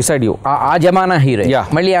beside you ఆ జమానా హీరోయిన్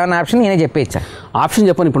మళ్ళీ ఏమైనా ఆప్షన్ నేనే చెప్పేచ్చా ఆప్షన్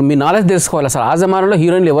చెప్పను ఇప్పుడు మీ నాలెడ్జ్ తెలుసుకోవాలి అసలు ఆ జమానాలో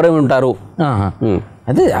హీరోయిన్లు ఎవరైనా ఉంటారు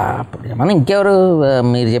అదే మనం ఇంకెవరు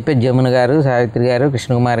మీరు చెప్పే జమున గారు సావిత్రి గారు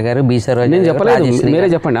కృష్ణకుమార్ గారు బి సరోజ నేను చెప్పలేదు మీరే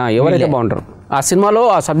చెప్పండి ఎవరైతే బాగుంటారు ఆ సినిమాలో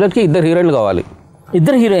ఆ సబ్జెక్ట్కి 2 హీరోయిన్లు కావాలి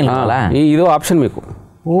 2 హీరోయిన్లు ఇదో ఆప్షన్ మీకు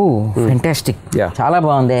ఫెంటాస్టిక్ చాలా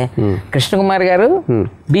బాగుంది కృష్ణకుమార్ గారు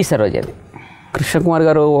బి సరోజ కృష్ణకుమార్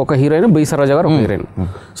గారు ఒక హీరోయిన్ బి సరోజ గారు ఒక హీరోయిన్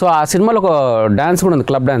సో ఆ సినిమాలో ఒక డాన్స్ కూడా ఉంది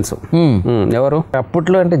క్లబ్ డాన్స్ ఎవరు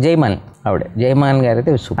అప్పట్లో అంటే జయమాన్ ఆవిడ జయమాన్ గారు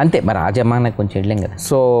అయితే అంతే మరి ఆ జమానా కొంచెం వెళ్ళాం కదా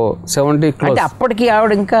సో 70 అంటే అప్పటికి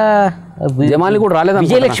ఆవిడ ఇంకా జమాలి కూడా రాలేదు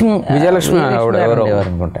విజయలక్ష్మి ఆవిడ ఎవరు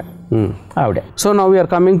అనుకుంటా ఆవిడ so now we are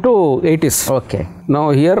coming to 80s okay now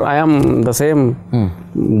here I'm the same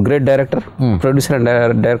great director producer and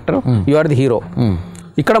director you are the hero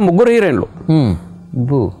ఇక్కడ 3 హీరోయిన్లు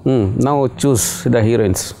now choose the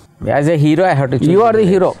heroines as a hero I have to you are the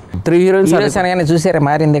hero 3 heroines అనగానే చూసారా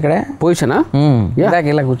మారింది ఇక్కడ పొజిషనా ఇందాక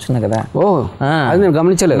ఇలా కూర్చున్నా కదా అది నేను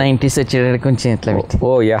గమనించలేదు 90s వచ్చేటప్పుడు కొంచెం ఇట్లా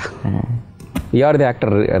yeah you are the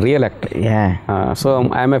actor real actor so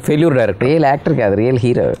I'm a failure director real actor కాదు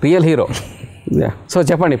రియల్ హీరో సో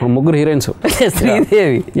చెప్పండి ఇప్పుడు 3 హీరోయిన్స్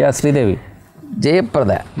శ్రీదేవి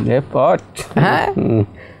జయప్రద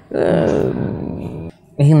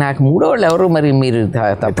నాకు 3వ వాళ్ళు ఎవరు మరి మీరు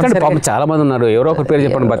చాలా మంది ఉన్నారు ఎవరో ఒక పేరు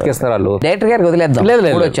చెప్పండి బతికేస్తారు వాళ్ళు డైరెక్టర్ గారికి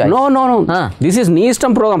వదిలేద్దాం నో దిస్ ఈస్ నీ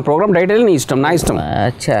ఇష్టం ప్రోగ్రామ్ టైటిల్ నీ ఇష్టం నా ఇష్టం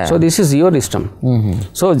సో దిస్ ఈస్ యువర్ ఇష్టం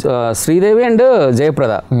so Sridevi and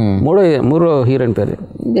Jayaprada 3 heroine పేరు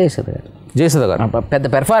జయసుధ గారు పెద్ద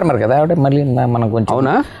పెర్ఫార్మర్ కదా ఆవిడ మళ్ళీ మనం కొంచెం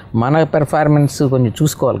అవునా మన పెర్ఫార్మెన్స్ కొంచెం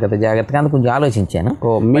చూసుకోవాలి కదా జాగ్రత్తగా అందుకు కొంచెం ఆలోచించాను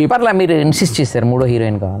మీ పర్లా మీరు ఇన్సిస్ట్ చేశారు 3వ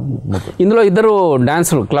హీరోయిన్ కావాలి ఇందులో 2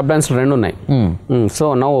 డాన్సులు క్లబ్ డాన్సులు 2 ఉన్నాయి సో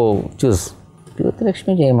నౌ చూస్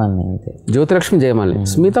జ్యోతిలక్ష్మి జయమాలిని అంతే. జ్యోతిలక్ష్మి జయమాలిని.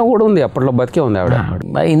 స్మిత కూడా ఉంది, అప్పట్లో బతికే ఉంది ఆవిడ.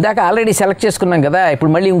 ఇందాక ఆల్రెడీ సెలెక్ట్ చేసుకున్నాం కదా,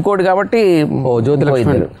 ఇప్పుడు మళ్ళీ ఇంకోటి కాబట్టి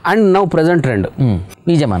Jyothilakshmi. And now present trend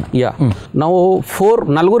నిజమాన. Yeah, now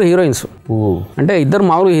 4 heroines. అంటే 2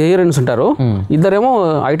 మామూలు హీరోయిన్స్ ఉంటారు, 2 ఏమో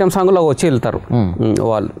ఐటమ్ సాంగ్ లో వచ్చి వెళ్తారు.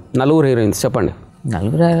 వాళ్ళు 4 హీరోయిన్స్. చెప్పండి.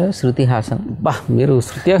 4 శృతి హాసన్. బా, మీరు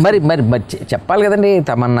శృతి మరి మరి చెప్పాలి కదండి.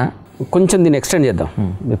 తమన్నా. కొంచెం దీన్ని ఎక్స్టెండ్ చేద్దాం.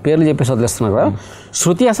 మీ పేర్లు చెప్పేసి వదిలేస్తున్నారు కదా.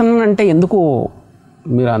 శృతి హాసన్ అంటే ఎందుకు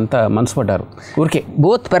మీరు అంత మనసు పడ్డారు? ఊరికే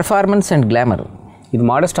బోత్ పెర్ఫార్మెన్స్ అండ్ గ్లామర్. ఇది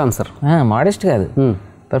మోడెస్ట్ ఆన్సర్. మోడెస్ట్ కాదు,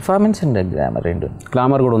 పెర్ఫార్మెన్స్ అండ్ గ్లామర్ రెండు.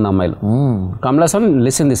 గ్లామర్ కూడా ఉంది అమ్మాయిలు. Kamal Haasan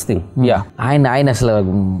listen this thing. Yeah, ఆయన అసలు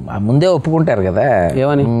ముందే ఒప్పుకుంటారు కదా.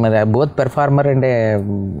 ఏమని? మరి బోత్ పెర్ఫార్మర్ అంటే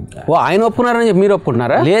ఆయన ఒప్పుకున్నారని చెప్పి మీరు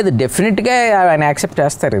ఒప్పుకుంటున్నారా? లేదు, డెఫినెట్గా ఆయన యాక్సెప్ట్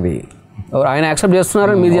చేస్తారు. ఇది ఆయన యాక్సెప్ట్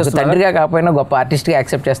చేస్తున్నారని మీరు చేస్తారు. తండ్రిగా కాకపోయినా గొప్ప ఆర్టిస్ట్గా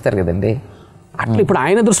యాక్సెప్ట్ చేస్తారు కదండి. అట్లా ఇప్పుడు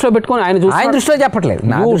ఆయన దృష్టిలో పెట్టుకొని ఆయన దృష్టిలో చెప్పట్లేదు,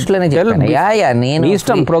 నా దృష్టిలోనే చెప్పాను. నేను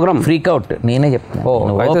ఇష్టం ప్రోగ్రామ్ ఫ్రీక్ అవుట్ నేనే చెప్తాను.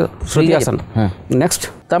 శృతి హాసన్. నెక్స్ట్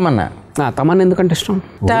తమన్నా. తమన్నా ఎందుకంటే ఇష్టం?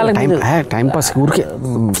 టైం పాస్ ఊరికే.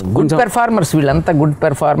 గుడ్ పెర్ఫార్మర్స్ వీళ్ళంతా, good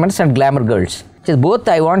performers and glamour girls. Both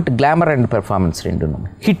I want glamour and performance రెండు.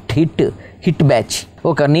 Hit batch.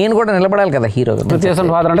 నేను కూడా నిలబడాలి కదా హీరోగా. శృతి హాసన్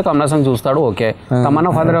ఫాదర్ అంటే కమలాసన్ చూస్తాడు. ఓకే,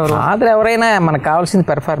 తమన్నా ఫాదర్ ఎవరు? ఫాదర్ ఎవరైనా మనకు కావాల్సింది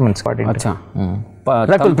పెర్ఫార్మెన్స్. అచ్చా.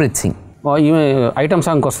 రకుల్ ప్రీత్ సింగ్. ఈమె ఐటమ్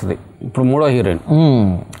సాంగ్కి వస్తుంది ఇప్పుడు 3వ హీరోయిన్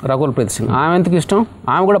రకుల్ ప్రీత్ సింగ్. ఆమె ఎందుకు ఇష్టం?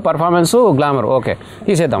 ఆమె కూడా పర్ఫార్మెన్స్ గ్లామర్. ఓకే,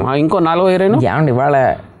 తీసేద్దాం. ఇంకో 4వ హీరోయిన్ ఏమండి ఇవాళ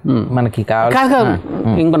మనకి కావాలి.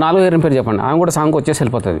 ఇంకో 4వ హీరోయిన్ పేరు చెప్పండి. ఆమె కూడా సాంగ్ వచ్చేసి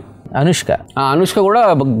వెళ్ళిపోతుంది. అనుష్క. అనుష్క కూడా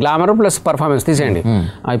గ్లామర్ ప్లస్ పర్ఫార్మెన్స్ తీసేయండి.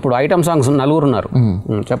 ఇప్పుడు ఐటమ్ సాంగ్స్ 4 ఉన్నారు.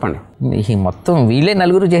 చెప్పండి. మొత్తం వీళ్ళే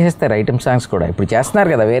 4 చేసేస్తారు ఐటమ్ సాంగ్స్ కూడా. ఇప్పుడు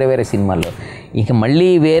చేస్తున్నారు కదా వేరే వేరే సినిమాల్లో. ఇక మళ్ళీ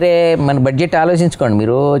వేరే మన బడ్జెట్ ఆలోచించుకోండి.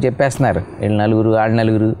 మీరు చెప్పేస్తున్నారు వీళ్ళు 4 వాళ్ళు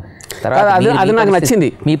 4. అది నాకు నచ్చింది.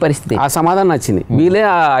 మీ పరిస్థితి ఆ సమాధానం నచ్చింది. వీళ్ళే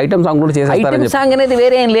ఆ ఐటమ్ సాంగ్ కూడా చేసేస్తారు. ఐటమ్ సాంగ్ అనేది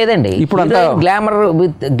వేరే ఏం లేదండి. ఇప్పుడు అంతా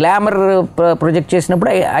గ్లామర్ ప్రొజెక్ట్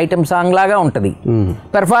చేసినప్పుడు ఐటమ్ సాంగ్ లాగా ఉంటుంది.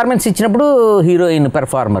 పెర్ఫార్మెన్స్ ఇచ్చినప్పుడు హీరోయిన్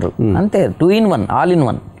పెర్ఫార్మర్. అంతే, 2 in 1, ఆల్ ఇన్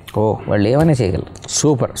 1. వాళ్ళు ఏమైనా చేయగలరు.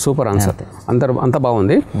 Super answer. అంత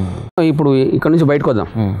బాగుంది. ఇప్పుడు ఇక్కడ నుంచి బయటకు వద్దాం.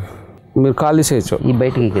 మీరు కాల్ తీసేయచ్చు. ఈ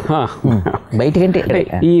బయటికి అంటే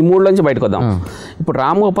ఈ మూడ్ నుంచి బయటకు వద్దాం. ఇప్పుడు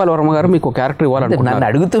రామ్ గోపాల్ వర్మ గారు మీకు క్యారెక్టర్ ఇవ్వాలనుకుంటున్నారు. నన్ను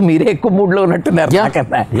అడుగుతూ మీరే ఎక్కువ మూడ్ లో ఉన్నట్టున్నారు.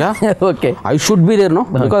 Okay, I should be there no,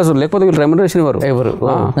 because లేకపోతే వీళ్ళు రెమ్యునరేషన్ ఎవరు.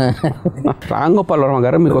 రామ్ గోపాల్ వర్మ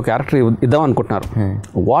గారు మీకు క్యారెక్టర్ ఇద్దాం అనుకుంటున్నారు.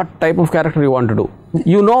 What type of character you want to do?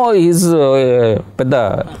 You know is పెద్ద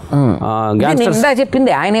గ్యాంగ్స్టర్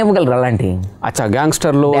చెప్పింది ఆయన ఇవ్వగలరు అలాంటి. అచ్చా,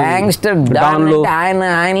 గ్యాంగ్స్టర్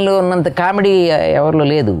ఆయనలో ఉన్నంత కామెడీ ఎవరిలో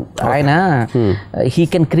లేదు. ఆయన he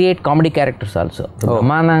can create comedy characters also.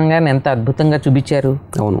 బ్రహ్మానందంగా ఎంత అద్భుతంగా చూపించారు.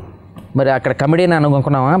 అవును, మరి అక్కడ కమెడీని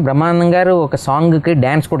అనుకున్నామా? బ్రహ్మానందం గారు ఒక సాంగ్కి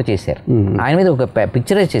డ్యాన్స్ కూడా చేశారు. ఆయన మీద ఒక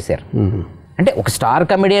పిక్చరైజ్ చేశారు. అంటే ఒక స్టార్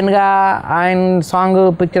కమెడియన్గా ఆయన సాంగ్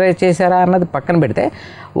పిక్చరైజ్ చేశారా అన్నది పక్కన పెడితే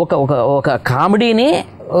ఒక కామెడీని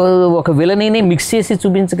ఒక విలనీని మిక్స్ చేసి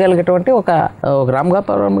చూపించగలిగేటువంటి ఒక రామ్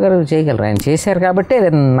గోపాల్ వర్మ గారు చేయగలరు. ఆయన చేశారు కాబట్టి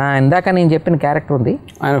ఇందాక నేను చెప్పిన క్యారెక్టర్ ఉంది,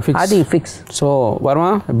 అది fix. So Varma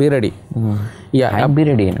be ready. Be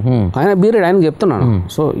ready ఆయన బీ రెడీ ఆయన చెప్తున్నాను.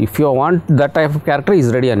 So if you want that type of character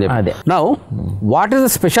is ready అని చెప్పి. అదే. Now what is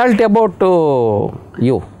the speciality about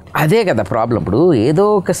you? అదే కదా ప్రాబ్లం. ఇప్పుడు ఏదో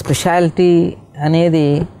ఒక స్పెషాలిటీ అనేది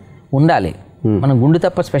ఉండాలి. మన గుండు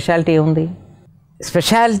తప్ప స్పెషాలిటీ ఏముంది?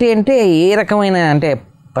 స్పెషాలిటీ అంటే ఏ రకమైన అంటే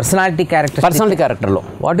పర్సనాలిటీ క్యారెక్టర్లో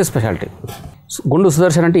వాట్ ఈస్ స్పెషాలిటీ? గుండు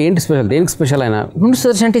సుదర్శన్ అంటే ఏంటి స్పెషల్? దేనికి స్పెషల్ అయినా? గుండు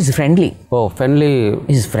సుదర్శన్ అంటే is friendly. Friendly,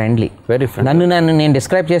 very friendly. నన్ను నేను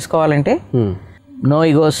డిస్క్రైబ్ చేసుకోవాలంటే no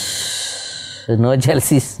egos, no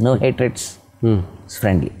jealousies, no హేట్రెడ్స్,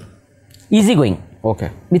 friendly, easy going. Okay,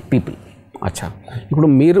 with people. అచ్చా, ఇప్పుడు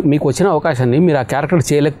మీకు వచ్చిన అవకాశాన్ని మీరు ఆ క్యారెక్టర్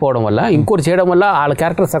చేయలేకపోవడం వల్ల, ఇంకోటి చేయడం వల్ల వాళ్ళ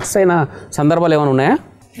క్యారెక్టర్ సక్సెస్ అయిన సందర్భాలు ఏమైనా ఉన్నాయా?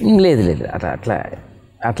 లేదు,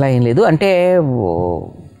 అట్లా ఏం లేదు. అంటే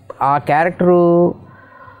ఆ క్యారెక్టరు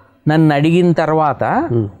నన్ను అడిగిన తర్వాత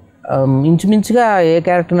ఇంచుమించుగా ఏ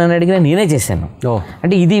క్యారెక్టర్ నన్ను అడిగినా నేనే చేశాను.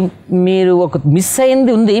 అంటే ఇది మీరు ఒక మిస్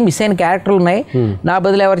అయిన క్యారెక్టర్లు ఉన్నాయి, నా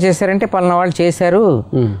బదులు ఎవరు చేశారంటే పలానా వాళ్ళు చేశారు,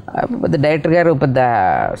 పెద్ద డైరెక్టర్ గారు పెద్ద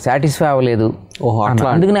సాటిస్ఫై అవ్వలేదు,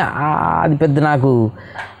 అందుకని అది పెద్ద నాకు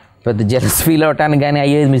పెద్ద జెలస్ ఫీల్ అవటానికి కానీ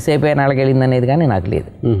అయ్యేది మిస్ అయిపోయిన వాళ్ళకి వెళ్ళింది అనేది కానీ నాకు లేదు.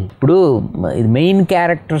 ఇప్పుడు ఇది మెయిన్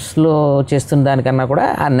క్యారెక్టర్స్లో చేస్తున్న దానికన్నా కూడా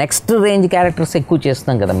ఆ నెక్స్ట్ రేంజ్ క్యారెక్టర్స్ ఎక్కువ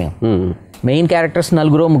చేస్తున్నాం కదా మేము. మెయిన్ క్యారెక్టర్స్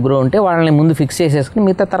 4-3 ఉంటే వాళ్ళని ముందు ఫిక్స్ చేసేసుకుని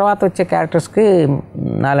మిగతా తర్వాత వచ్చే క్యారెక్టర్స్కి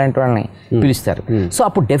నాలాంటి వాళ్ళని పిలుస్తారు. సో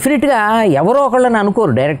అప్పుడు డెఫినెట్గా ఎవరో ఒకళ్ళని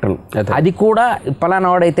అనుకోరు డైరెక్టర్లు, అది కూడా పలానా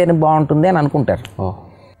వాడైతేనే బాగుంటుంది అని అనుకుంటారు.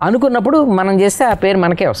 అనుకున్నప్పుడు మనం చేస్తే ఆ పేరు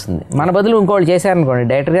మనకే వస్తుంది. మన బదులు ఇంకోళ్ళు చేశారనుకోండి,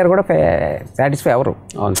 డైరెక్టర్ గారు కూడా సాటిస్ఫై అవ్వరు.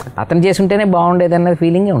 అతను చేసి ఉంటేనే బాగుండేది అన్నది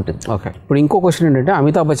ఫీలింగే ఉంటుంది. ఓకే, ఇప్పుడు ఇంకో క్వశ్చన్ ఏంటంటే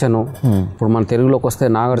అమితాబ్ బచ్చన్ ఇప్పుడు మన తెలుగులోకి వస్తే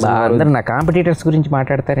నాగార్జున అందరూ నా కాంపిటీటర్స్ గురించి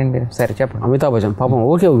మాట్లాడతారండి. సరే చెప్పండి. అమితాబ్ బచ్చన్ పాపం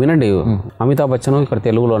ఓకే వినండి, అమితాబ్ బచ్చన్ ఇక్కడ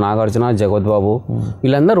తెలుగులో నాగార్జున, జగత్ బాబు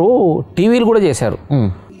వీళ్ళందరూ టీవీలు కూడా చేశారు.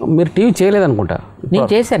 మీరు టీవీ చేయలేదనుకుంటా. నేను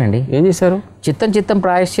చేశానండి. ఏం చేశారు? చిత్తం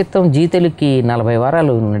ప్రాయశ్చిత్తం జీ తెలుగుకి 40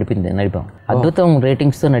 వారాలు నడిపాం. అద్భుతం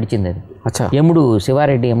రేటింగ్స్తో నడిచింది అది. యముడు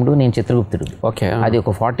శివారెడ్డి యముడు, నేను చిత్రగుప్తుడు. ఓకే, అది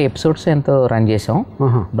ఒక 40 ఎపిసోడ్స్ ఎంతో రన్ చేసాం.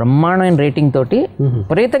 బ్రహ్మాండమైన రేటింగ్ తోటి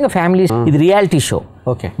విపరీతంగా ఫ్యామిలీ. ఇది రియాలిటీ షో.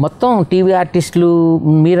 ఓకే, మొత్తం టీవీ ఆర్టిస్టులు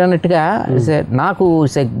మీరు అన్నట్టుగా నాకు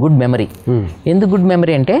గుడ్ మెమరీ. ఎందుకు గుడ్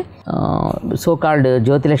మెమరీ అంటే సో కాల్డ్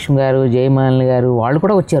జ్యోతిలక్ష్మి గారు, జయమాలిని గారు వాళ్ళు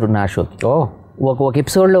కూడా వచ్చారు నా షోకి. ఒక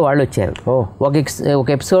ఎపిసోడ్లో వాళ్ళు వచ్చారు. ఒక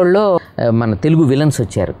ఎపిసోడ్లో మన తెలుగు విలన్స్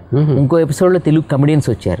వచ్చారు, ఇంకో ఎపిసోడ్లో తెలుగు కమెడియన్స్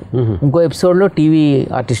వచ్చారు, ఇంకో ఎపిసోడ్లో టీవీ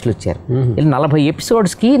ఆర్టిస్టులు వచ్చారు. ఇలా 40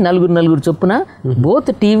 ఎపిసోడ్స్కి నలుగురు చొప్పున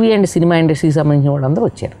బోత్ టీవీ అండ్ సినిమా ఇండస్ట్రీకి సంబంధించిన వాళ్ళందరూ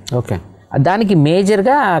వచ్చారు. ఓకే, దానికి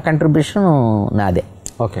మేజర్గా కంట్రిబ్యూషన్ నాదే.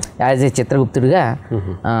 ఓకే, యాజ్ ఏ చిత్రగుప్తుడిగా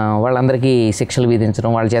వాళ్ళందరికీ శిక్షలు విధించడం,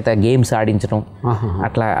 వాళ్ళ చేత గేమ్స్ ఆడించడం,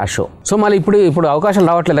 అట్లా ఆ షో. సో మళ్ళీ ఇప్పుడు అవకాశాలు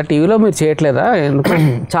రావట్లేదా టీవీలో? మీరు చేయట్లేదా?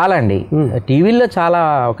 చాలా అండి, టీవీలో చాలా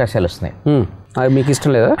అవకాశాలు వస్తున్నాయి. అది మీకు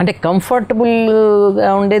ఇష్టం లేదా? అంటే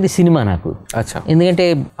కంఫర్టబుల్గా ఉండేది సినిమా నాకు. ఎందుకంటే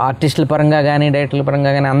ఆర్టిస్టుల పరంగా కానీ డైరెక్టర్ల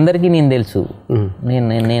పరంగా కానీ అందరికీ నేను తెలుసు.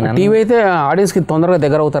 నేను టీవీ అయితే ఆడియన్స్కి తొందరగా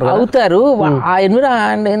దగ్గర అవుతారు. ఆ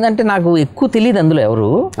ఎన్విరాన్మెంట్ ఏంటంటే నాకు ఎక్కువ తెలియదు అందులో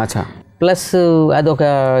ఎవరు. ప్లస్ అదొక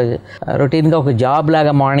రొటీన్గా ఒక జాబ్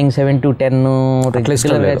లాగా మార్నింగ్ 7 to 10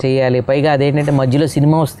 రెగ్యులర్గా చేయాలి. పైగా అదేంటంటే మధ్యలో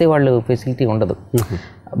సినిమా వస్తే వాళ్ళు ఫెసిలిటీ ఉండదు.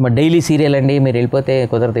 డైలీ సీరియల్ అండి, మీరు వెళ్ళిపోతే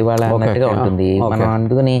కుదరదు ఇవాళ అన్నట్టుగా ఉంటుంది. మనం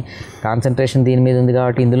అందుకని కాన్సన్ట్రేషన్ దీని మీద ఉంది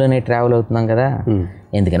కాబట్టి ఇందులోనే ట్రావెల్ అవుతున్నాం కదా,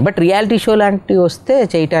 ఎందుకని. బట్ రియాలిటీ షో లాంటివి వస్తే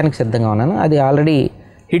చేయటానికి సిద్ధంగా ఉన్నాను. అది ఆల్రెడీ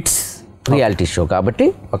హిట్స్ రియాలిటీ షో కాబట్టి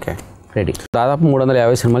ఓకే రెడీ. దాదాపు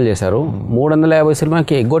 350 సినిమాలు చేశారు. 350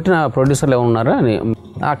 సినిమాకి ఎగ్గొట్టిన ప్రొడ్యూసర్లు ఏమైనా ఉన్నారా?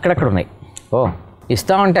 అక్కడక్కడ ఉన్నాయి.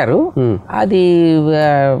 ఇస్తూ ఉంటారు. అది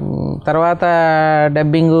తర్వాత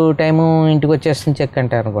డబ్బింగ్ టైము ఇంటికి వచ్చేస్తుంది చెక్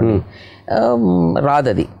అంటారు అనుకోండి, రాదు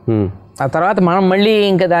అది. ఆ తర్వాత మనం మళ్ళీ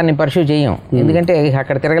ఇంకా దాన్ని పర్సూ చేయం, ఎందుకంటే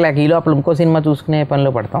అక్కడ తిరగలేక ఈ లోపల ఇంకో సినిమా చూసుకునే పనిలో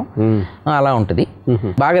పడతాం. అలా ఉంటుంది.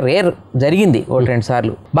 బాగా రేర్ జరిగింది 1-2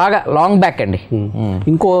 సార్లు, బాగా లాంగ్ బ్యాక్ అండి.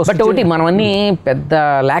 ఇంకో బట్ ఒకటి మనం అన్ని పెద్ద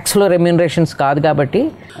ల్యాక్స్లో రెమ్యూనరేషన్స్ కాదు కాబట్టి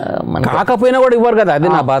కాకపోయినా కూడా ఇవ్వరు కదా, అది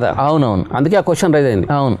నా బాధ. అవునవును, అందుకే ఆ క్వశ్చన్ రైజ్ అయింది.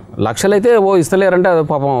 అవును, లక్షలు అయితే ఇస్తలేరంటే అది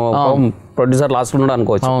పాపం ప్రొడ్యూసర్ లాస్ట్ ఉన్నాడు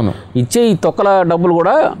అనుకోవచ్చు. అవును, ఇచ్చే ఈ తొక్కల డబ్బులు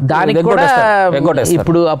కూడా దానికి కూడా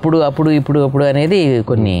ఇప్పుడు అనేది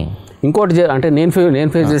కొన్ని. ఇంకోటి అంటే నేను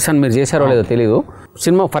ఫేస్ చేశాను, మీరు చేశారో లేదో తెలియదు.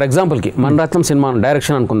 సినిమా ఫర్ ఎగ్జాంపుల్కి మణరత్నం సినిమా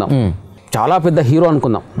డైరెక్షన్ అనుకుందాం, చాలా పెద్ద హీరో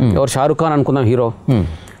అనుకుందాం, ఎవరు షారుఖ్ ఖాన్ అనుకుందాం హీరో,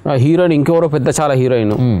 హీరోయిన్ ఇంకెవరో పెద్ద చాలా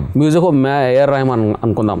హీరోయిన్, మ్యూజిక్ ఏఆర్ రెహమాన్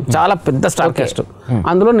అనుకుందాం, చాలా పెద్ద స్టార్ కాస్ట్.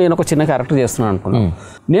 అందులో నేను ఒక చిన్న క్యారెక్టర్ చేస్తున్నాను అనుకుందాం.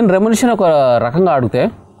 నేను రెమ్యునరేషన్ ఒక రకంగా అడిగితే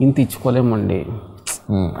ఇంత ఇచ్చుకోలేమండి,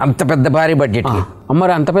 అంత పెద్ద భారీ బడ్జెట్.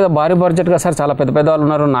 మరి అంత పెద్ద భారీ బడ్జెట్గా సార్ చాలా పెద్ద పెద్ద వాళ్ళు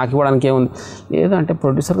ఉన్నారు, నాకు ఇవ్వడానికి ఏముంది. లేదంటే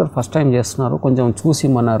ప్రొడ్యూసర్ గారు ఫస్ట్ టైం చేస్తున్నారు, కొంచెం చూసి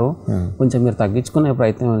ఇమ్మన్నారు, కొంచెం మీరు తగ్గించుకునే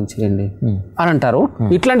ప్రయత్నం చేయండి అని అంటారు.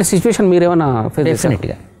 ఇట్లాంటి సిచ్యువేషన్ మీరేమైనా ఫేస్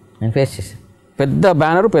డెఫినెట్గా నేను ఫేస్ చేశాను. పెద్ద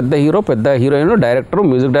బ్యానరు, పెద్ద హీరో, పెద్ద హీరోయిన్, డైరెక్టర్,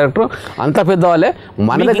 మ్యూజిక్ డైరెక్టర్ అంత పెద్ద వాళ్ళే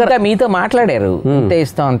మన దగ్గర మీతో మాట్లాడారు, అంతే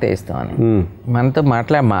ఇస్తాం అని మనతో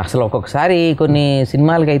అసలు ఒక్కొక్కసారి కొన్ని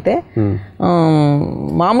సినిమాలకి అయితే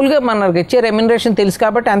మామూలుగా మనకి ఇచ్చే రెమ్యునరేషన్ తెలుసు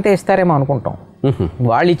కాబట్టి అంతే ఇస్తారేమో అనుకుంటాం.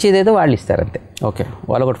 వాళ్ళు ఇచ్చేదేదో వాళ్ళు ఇస్తారు అంతే. ఓకే,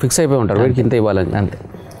 వాళ్ళు ఒకటి ఫిక్స్ అయిపోయి ఉంటారు, వీడికి ఇంత ఇవ్వాలని అంతే.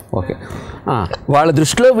 ఓకే, వాళ్ళ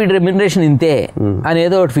దృష్టిలో వీడి రెమ్యునరేషన్ ఇంతే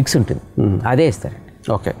అనేదో ఒకటి ఫిక్స్ ఉంటుంది, అదే ఇస్తారు.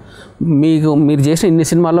 ఓకే, మీరు చేసిన ఇన్ని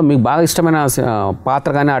సినిమాల్లో మీకు బాగా ఇష్టమైన పాత్ర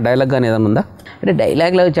కానీ ఆ డైలాగ్ కానీ ఏదైనా ఉందా? అంటే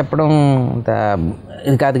డైలాగ్లో చెప్పడం అంత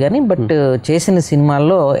ఇది కాదు కానీ, బట్ చేసిన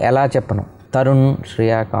సినిమాల్లో ఎలా చెప్పను, తరుణ్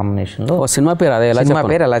శ్రేయ కాంబినేషన్లో సినిమా పేరు అదే, సినిమా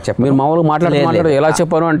పేరు ఎలా చెప్పను. మీరు మామూలుగా మాట్లాడు ఎలా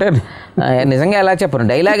చెప్పను అంటే నిజంగా ఎలా చెప్పను,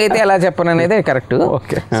 డైలాగ్ అయితే ఎలా చెప్పను అనేదే కరెక్ట్.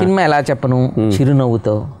 ఓకే, సినిమా ఎలా చెప్పను,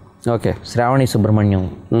 చిరునవ్వుతో, ఓకే, శ్రావణి సుబ్రహ్మణ్యం,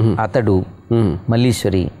 అతడు,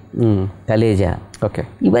 మల్లీశ్వరి, కలేజా, ఓకే,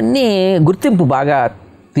 ఇవన్నీ గుర్తింపు బాగా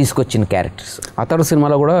తీసుకొచ్చిన క్యారెక్టర్స్. అతడు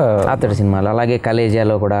సినిమాలో కూడా, అతడు సినిమాలో అలాగే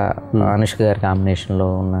కలేజాలో కూడా అనుష్క గారి కాంబినేషన్లో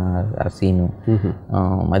ఉన్న ఆ సీను,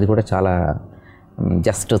 అది కూడా చాలా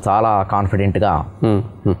జస్ట్ చాలా కాన్ఫిడెంట్గా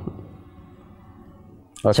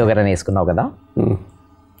షుగర్ అని వేసుకున్నావు కదా.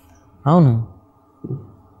 అవును,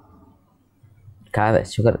 కాదా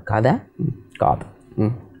షుగర్ కాదా, కాదు,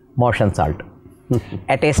 మోషన్ సాల్ట్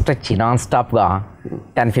అటేస్ట్ వచ్చి నాన్ స్టాప్గా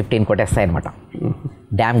 10-15 కొట్టేస్తాయి అనమాట.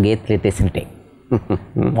 డ్యామ్ గేట్లు ఎత్తేసింటే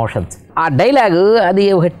మోషన్స్. ఆ డైలాగ్ అది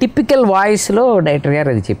ఒక టిపికల్ వాయిస్లో డైరెక్టర్ గారు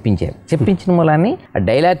అది చెప్పించిన మూలాన్ని ఆ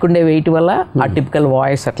డైలాగ్ ఉండే వెయిట్ వల్ల ఆ టిపికల్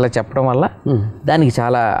వాయిస్ అట్లా చెప్పడం వల్ల దానికి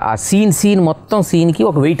చాలా ఆ సీన్ మొత్తం సీన్కి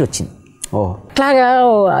ఒక వెయిట్ వచ్చింది. అట్లాగా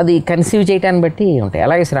అది కన్సీవ్ చేయటాన్ని బట్టి ఉంటాయి.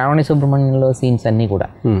 అలాగే శ్రావణి సుబ్రహ్మణ్యంలో సీన్స్ అన్నీ కూడా,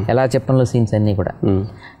 ఎలా చెప్పంలో సీన్స్ అన్నీ కూడా,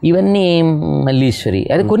 ఇవన్నీ మల్లీశ్వరి,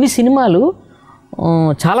 అది కొన్ని సినిమాలు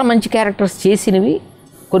చాలా మంచి క్యారెక్టర్స్ చేసినవి,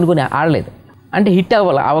 కొన్ని ఆడలేదు. అంటే హిట్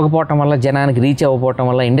అవ్వకపోవటం వల్ల, జనానికి రీచ్ అవ్వకపోవటం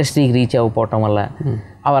వల్ల, ఇండస్ట్రీకి రీచ్ అవ్వకపోవటం వల్ల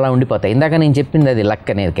అవి అలా ఉండిపోతాయి. ఇందాక నేను చెప్పింది అది లక్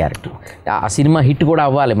అనేది క్యారెక్టర్. ఆ సినిమా హిట్ కూడా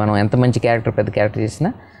అవ్వాలి. మనం ఎంత మంచి క్యారెక్టర్, పెద్ద క్యారెక్టర్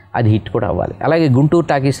చేసినా అది హిట్ కూడా అవ్వాలి. అలాగే గుంటూరు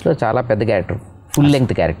టాకీస్లో చాలా పెద్ద character, full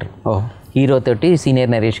length character, హీరోతోటి senior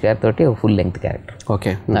Naresh గారితో ఒక ఫుల్ లెంగ్త్ క్యారెక్టర్.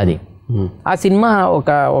 ఓకే, అది ఆ సినిమా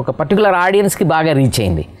ఒక పర్టికులర్ ఆడియన్స్కి బాగా రీచ్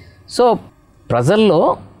అయింది. సో ప్రజల్లో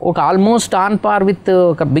ఒక ఆల్మోస్ట్ ఆన్ పార్ విత్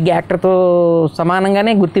ఒక బిగ్ యాక్టర్తో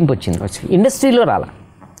సమానంగానే గుర్తింపు వచ్చింది. ఇండస్ట్రీలో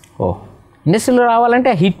ఇండస్ట్రీలో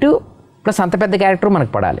రావాలంటే హిట్ ప్లస్ అంత పెద్ద క్యారెక్టర్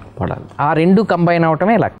మనకు పడాలి. ఆ రెండు కంబైన్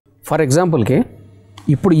అవటమే ఇలా. ఫర్ ఎగ్జాంపుల్కి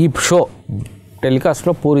ఇప్పుడు ఈ షో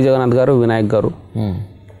టెలికాస్ట్లో పూరి జగన్నాథ్ గారు, వినాయక్ గారు,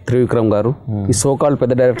 త్రివిక్రమ్ గారు, ఈ సోకాల్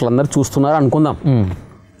పెద్ద డైరెక్టర్లు అందరూ చూస్తున్నారు అనుకుందాం.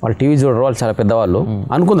 వాళ్ళు టీవీ చూడరు, వాళ్ళు చాలా పెద్దవాళ్ళు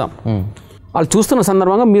అనుకుందాం. వాళ్ళు చూస్తున్న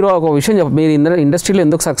సందర్భంగా మీరు ఒక విషయం మీరు ఇండస్ట్రీలో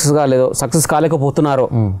ఎందుకు సక్సెస్ కాలేకపోతున్నారో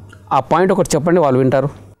ఆ పాయింట్ ఒకటి చెప్పండి, వాళ్ళు వింటారు.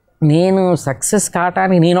 నేను సక్సెస్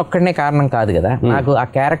కావటానికి నేను ఒక్కడనే కారణం కాదు కదా, నాకు ఆ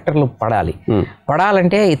క్యారెక్టర్లు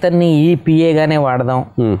పడాలంటే ఇతన్ని ఈ పిఏగానే వాడదాం,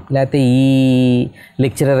 లేకపోతే ఈ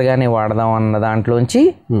లెక్చరర్గానే వాడదాం అన్న దాంట్లోంచి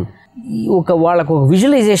వాళ్ళకు ఒక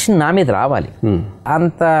విజువలైజేషన్ నా మీద రావాలి.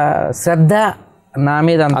 అంత శ్రద్ధ నా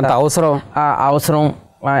మీద అంత అవసరం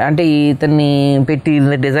అంటే ఇతన్ని పెట్టి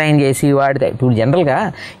డిజైన్ చేసి వాడితే ఇప్పుడు జనరల్గా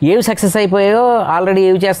ఏవి సక్సెస్ అయిపోయాయో ఆల్రెడీ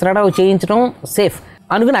ఏవి చేస్తున్నాడో అవి చేయించడం సేఫ్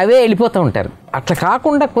అనుకుని అవే వెళ్ళిపోతూ ఉంటారు. అట్లా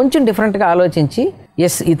కాకుండా కొంచెం డిఫరెంట్గా ఆలోచించి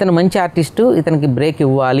ఎస్ ఇతను మంచి ఆర్టిస్టు, ఇతనికి బ్రేక్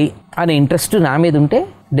ఇవ్వాలి అనే ఇంట్రెస్ట్ నా మీద ఉంటే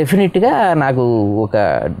డెఫినెట్గా నాకు ఒక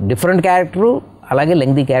డిఫరెంట్ క్యారెక్టరు అలాగే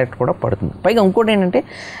లెంగ్తీ క్యారెక్టర్ కూడా పడుతుంది. పైగా ఇంకోటి ఏంటంటే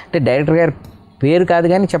డైరెక్టర్ గారు పేరు కాదు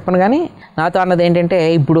కానీ చెప్పను కానీ నాతో అన్నది ఏంటంటే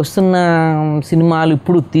ఇప్పుడు వస్తున్న సినిమాలు,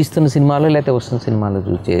 ఇప్పుడు తీస్తున్న సినిమాలు లేకపోతే వస్తున్న సినిమాలు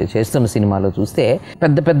చేస్తున్న సినిమాలో చూస్తే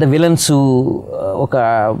పెద్ద పెద్ద విలన్స్, ఒక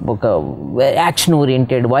యాక్షన్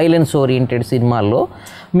ఓరియంటెడ్, వైలెన్స్ ఓరియంటెడ్ సినిమాల్లో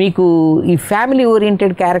మీకు ఈ ఫ్యామిలీ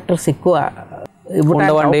ఓరియంటెడ్ క్యారెక్టర్స్ ఎక్కువ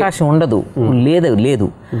అవకాశం ఉండదు, లేదు.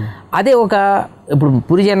 అదే ఇప్పుడు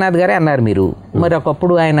పూరి జగన్నాథ్ గారే అన్నారు మీరు, మరి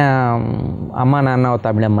ఒకప్పుడు ఆయన అమ్మ నాన్న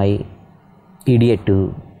తమిళమ్మాయి, ఇడియట్,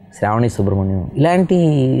 శ్రావణి సుబ్రహ్మణ్యం ఇలాంటి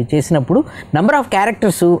చేసినప్పుడు నెంబర్ ఆఫ్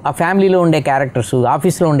క్యారెక్టర్స్, ఆ ఫ్యామిలీలో ఉండే క్యారెక్టర్స్,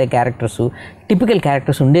 ఆఫీస్లో ఉండే క్యారెక్టర్స్, టిపికల్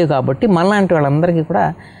క్యారెక్టర్స్ ఉండేవి కాబట్టి మనలాంటి వాళ్ళందరికీ కూడా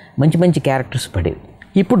మంచి మంచి క్యారెక్టర్స్ పడేవి.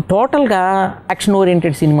 ఇప్పుడు టోటల్గా యాక్షన్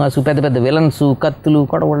ఓరియంటెడ్ సినిమాస్, పెద్ద పెద్ద విలన్స్, కత్తులు,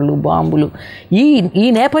 కొడవళ్ళు, బాంబులు, ఈ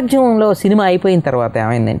నేపథ్యంలో సినిమా అయిపోయిన తర్వాత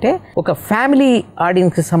ఏమైందంటే ఒక ఫ్యామిలీ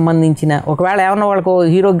ఆడియన్స్కి సంబంధించిన, ఒకవేళ ఏమన్నా వాళ్ళకు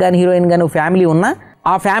హీరోకి కానీ హీరోయిన్ కానీ ఫ్యామిలీ ఉన్నా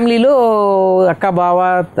ఆ ఫ్యామిలీలో అక్క, బావ,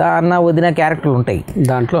 అన్న, వదిన క్యారెక్టర్లు ఉంటాయి.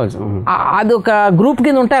 దాంట్లో అదొక గ్రూప్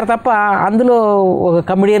కింద ఉంటారు తప్ప అందులో ఒక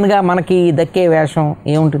కమెడియన్గా మనకి దక్కే వేషం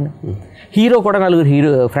ఏముంటుంది? హీరో కూడా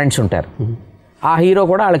నలుగురు ఫ్రెండ్స్ ఉంటారు, ఆ హీరో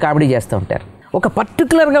కూడా వాళ్ళు కామెడీ చేస్తూ ఉంటారు. ఒక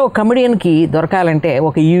పర్టికులర్గా ఒక కమెడియన్కి దొరకాలంటే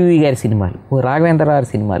ఒక ఈవి గారి సినిమాలు, ఓ రాఘవేంద్ర గారి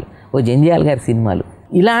సినిమాలు, ఓ జంధ్యాల గారి సినిమాలు,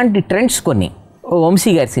 ఇలాంటి ట్రెండ్స్ కొన్ని, ఓ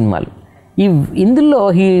వంశీ గారి సినిమాలు, ఇందులో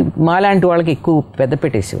మాలాంటి వాళ్ళకి ఎక్కువ పెద్ద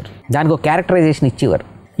పెట్టేసేవారు, దానికి ఒక క్యారెక్టరైజేషన్ ఇచ్చేవారు.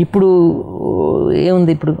 ఇప్పుడు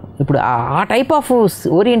ఏముంది, ఇప్పుడు ఆ టైప్ ఆఫ్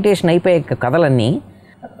ఓరియంటేషన్ అయిపోయే కథలన్నీ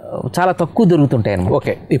చాలా తక్కువ దొరుకుతుంటాయి అన్నమాట.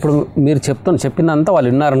 ఓకే, ఇప్పుడు మీరు చెప్పిందంతా వాళ్ళు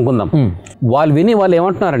విన్నారనుకుందాం. వాళ్ళు విని వాళ్ళు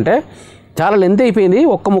ఏమంటున్నారంటే చాలా లెంత్ అయిపోయింది,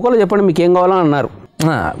 ఒక్క ముక్కలో చెప్పండి మీకు ఏం కావాలని అన్నారు.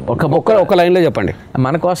 ఒక లైన్లో చెప్పండి.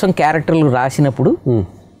 మన కోసం క్యారెక్టర్లు రాసినప్పుడు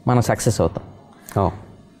మనం సక్సెస్ అవుతాం.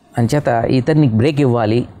 అంచేత ఇతన్ని బ్రేక్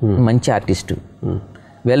ఇవ్వాలి, మంచి artist,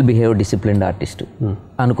 well behave, disciplined artist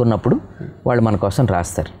అనుకున్నప్పుడు వాళ్ళు మన కోసం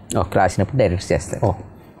రాస్తారు. రాసినప్పుడు డైరెక్ట్ చేస్తారు.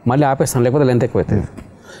 మళ్ళీ ఆపేస్తాను, లేకపోతే లెంత్ ఎక్కువైతుంది.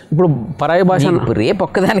 ఇప్పుడు పరాయి భాష రేపు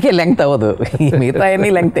ఒక్కదానికే లెంగ్త్ అవ్వదు, మిగతా అన్నీ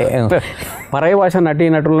లెంగ్తే. పరాయి భాష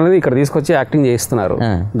నటులు అనేది ఇక్కడ తీసుకొచ్చి యాక్టింగ్ చేస్తున్నారు,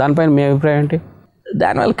 దానిపైన మీ అభిప్రాయం ఏంటి?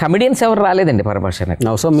 దానివల్ల కమెడియన్స్ ఎవరు రాలేదండి పరభాష.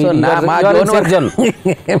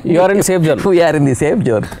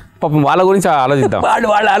 పాపం వాళ్ళ గురించి ఆలోచిద్దాం.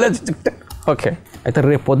 వాళ్ళు ఆలోచించుకుంటారు. ఓకే, అయితే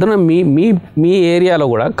రేపు పొద్దున మీ ఏరియాలో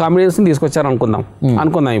కూడా కామెడియన్స్ని తీసుకొచ్చారు అనుకుందాం.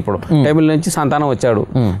 ఇప్పుడు టైమిల్ నుంచి సంతానం వచ్చాడు,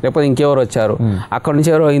 లేకపోతే ఇంకెవరు వచ్చారు, అక్కడ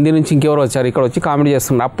నుంచి హిందీ నుంచి ఇంకెవరు వచ్చారు, ఇక్కడ వచ్చి కామెడీ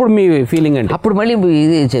చేస్తున్నారు. అప్పుడు మీ ఫీలింగ్ ఏంటి? అప్పుడు మళ్ళీ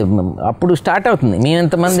అప్పుడు స్టార్ట్ అవుతుంది, మేము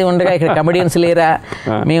ఎంతమంది ఉండగా ఇక్కడ కమెడియన్స్ లేరా,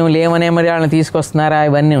 మేము లేమనే మరి వాళ్ళని తీసుకొస్తున్నారా,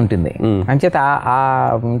 ఇవన్నీ ఉంటుంది. అంచేత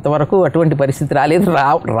ఇంతవరకు అటువంటి పరిస్థితి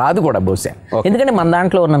రాదు కూడా బహుశా, ఎందుకంటే మన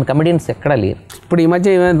దాంట్లో ఉన్న కమెడియన్స్ ఎక్కడా లేరు. ఇప్పుడు ఈ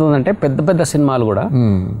మధ్య ఏమవుతుందంటే పెద్ద పెద్ద సినిమాలు కూడా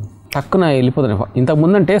టక్కున వెళ్ళిపోతున్నాయి. ఇంతకు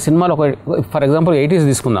ముందు అంటే సినిమాలో ఒక ఫర్ ఎగ్జాంపుల్ 80s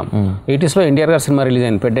తీసుకుందాం. 80sలో ఎన్టీఆర్ గారు సినిమా రిలీజ్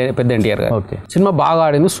అయింది, పెద్ద ఎన్టీఆర్ గారు. సినిమా బాగా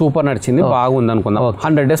ఆడింది, సూపర్ నడిచింది, బాగుంది అనుకుందాం.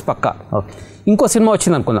 100 days పక్కా. ఇంకో సినిమా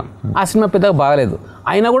వచ్చింది అనుకుందాం, ఆ సినిమా పెద్దగా బాగలేదు,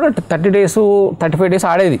 అయినా కూడా 30 days 35 days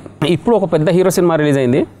ఆడేది. ఇప్పుడు ఒక పెద్ద హీరో సినిమా రిలీజ్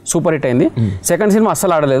అయింది, సూపర్ హిట్ అయింది, సెకండ్ సినిమా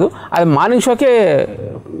అస్సలు ఆడలేదు, అది మార్నింగ్ షోకే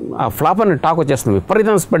ఫ్లాప్ అని టాక్ వచ్చేస్తుంది,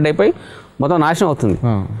 విపరీతం స్ప్రెడ్ అయిపోయి మొత్తం నాశనం అవుతుంది.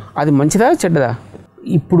 అది మంచిదా చెడ్డదా?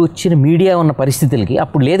 ఇప్పుడు వచ్చిన మీడియా ఉన్న పరిస్థితులకి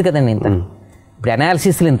అప్పుడు లేదు కదండి. ఇంత ఇప్పుడు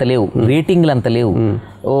అనాలిసిస్లు ఇంత లేవు, రేటింగ్లు అంత లేవు.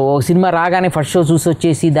 ఓ సినిమా రాగానే ఫస్ట్ షో చూసి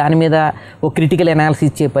వచ్చేసి దాని మీద ఓ క్రిటికల్ అనాలిసిస్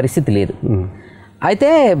ఇచ్చే పరిస్థితి లేదు. అయితే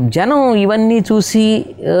జనం ఇవన్నీ చూసి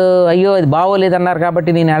అయ్యో అది బాగోలేదన్నారు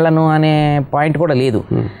కాబట్టి నేను వెళ్ళను అనే పాయింట్ కూడా లేదు.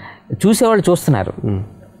 చూసేవాళ్ళు చూస్తున్నారు.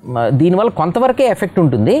 దీనివల్ల కొంతవరకే ఎఫెక్ట్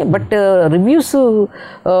ఉంటుంది, బట్ రివ్యూస్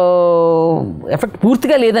ఎఫెక్ట్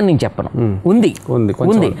పూర్తిగా లేదని నేను చెప్పను. ఉంది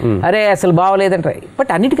అరే అసలు బాగోలేదంటే,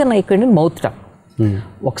 బట్ అన్నిటికన్నా ఎక్కువ మౌత్ టాక్.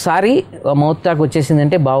 ఒకసారి మౌత్ టాక్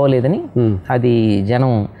వచ్చేసిందంటే బాగోలేదని, అది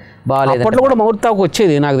జనం బాగోలేదు. అప్పట్లో కూడా మౌత్ టాక్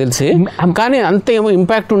వచ్చేది నాకు తెలిసి, కానీ అంత ఏమో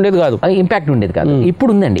ఇంపాక్ట్ ఉండేది కాదు.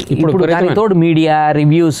 ఇప్పుడు ఉందండి. ఇప్పుడు తోడు మీడియా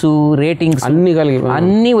రివ్యూస్ రేటింగ్స్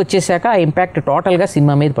అన్నీ వచ్చేసాక ఆ ఇంపాక్ట్ టోటల్గా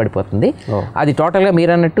సినిమా మీద పడిపోతుంది. అది టోటల్గా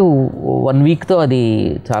మీరు అన్నట్టు 1 weekతో అది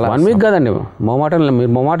చాలా 1 week కాదండి,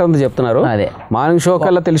 మీరు మొమాటంతో చెప్తున్నారు. అదే మార్నింగ్ షో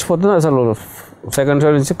కల్లా తెలిసిపోతుంది, అసలు సెకండ్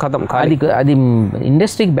షో నుంచి కథం. అది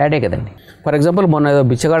ఇండస్ట్రీకి బ్యాడే కదండి. ఫర్ ఎగ్జాంపుల్ మొన్న ఏదో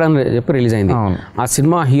బిచ్చగాడ అని చెప్పి రిలీజ్ అయింది. ఆ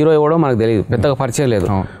సినిమా హీరో ఎవడో మనకు తెలియదు, పెద్దగా పరిచయం లేదు.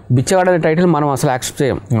 బిచ్చగాడ అనే టైటిల్ మనం అసలు యాక్సెప్ట్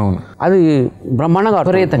చేయం. అది బ్రహ్మాండంగా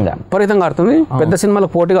విపరీతంగా ఆడుతుంది, పెద్ద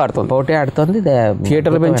సినిమాలకు పోటీగా ఆడుతుంది.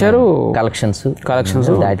 థియేటర్లు పెంచారు, కలెక్షన్స్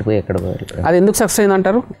దాటిపోయి ఎక్కడ. అది ఎందుకు సక్సెస్ అయింది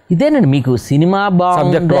అంటారు? ఇదేనండి, మీకు సినిమా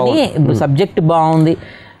బాగుంది, సబ్జెక్ట్ బాగుంది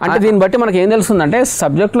అంటే దీన్ని బట్టి మనకి ఏం తెలుస్తుందంటే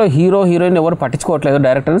సబ్జెక్ట్లో హీరో హీరోయిన్ ఎవరు పట్టించుకోవట్లేదు,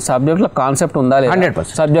 డైరెక్టర్ సబ్జెక్ట్లో కాన్సెప్ట్ ఉందా లేదా,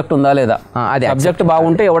 100% సబ్జెక్ట్ ఉందా లేదా, అదే సబ్జెక్ట్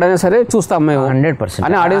బాగుంటే ఎవడైనా సరే చూస్తాం మేము 100%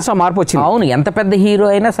 అని ఆడియన్స్ లో మార్పు వచ్చింది. అవును, ఎంత పెద్ద హీరో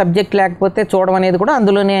అయినా సబ్జెక్ట్ లేకపోతే చూడడం అనేది కూడా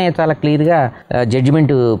అందులోనే చాలా క్లియర్గా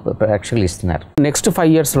జడ్జిమెంట్ ప్రేక్షకులు ఇస్తున్నారు. నెక్స్ట్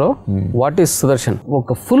 5 years లో వాట్ ఈస్ సుదర్శన్?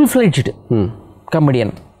 ఒక ఫుల్ ఫ్లెడ్జ్డ్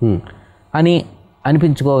కమెడియన్ అని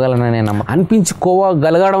అనిపించుకోగలననే నమ్మకం.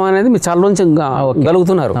 అనిపించుకోగలగడం అనేది మీరు చాలా నుంచి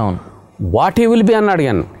గలుగుతున్నారు. అవును, వాట్ హీ విల్ బి అని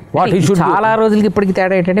అడిగాను. చాలా రోజులకి ఇప్పటికి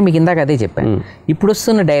తేడా ఏంటంటే, మీకు ఇందాక అదే చెప్పాను, ఇప్పుడు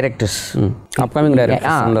వస్తున్న డైరెక్టర్స్, అప్కమింగ్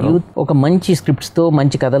డైరెక్టర్స్ ఒక మంచి స్క్రిప్ట్స్తో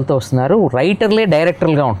మంచి కథలతో వస్తున్నారు. రైటర్లే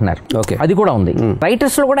డైరెక్టర్లుగా ఉంటున్నారు. అది కూడా ఉంది.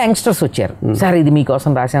 రైటర్స్లో కూడా యంగ్స్టర్స్ వచ్చారు. సార్ ఇది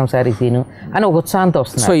మీకోసం రాసాం సార్ ఈ సీను అని ఒక ఉత్సాహంతో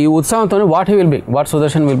వస్తున్నారు. సో ఈ ఉత్సాహంతో what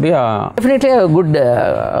Sudarshan will be definitely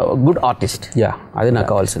good artist. అది నాకు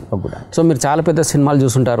కావాల్సింది. సో మీరు చాలా పెద్ద సినిమాలు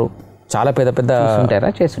చూసుంటారు, చాలా పెద్ద చూసుంటారు,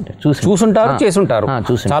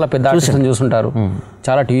 చాలా పెద్ద ఆర్టిస్టులను చూసుంటారు,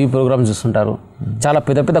 చాలా టీవీ ప్రోగ్రామ్స్ చూస్తుంటారు, చాలా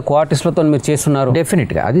పెద్ద కోఆర్టిస్టులతో మీరు చేస్తున్నారు.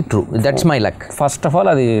 డెఫినెట్గా అది true, that's my luck. First of all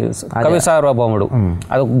అది కవి సార్వభౌముడు,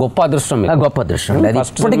 అది గొప్ప అదృష్టం.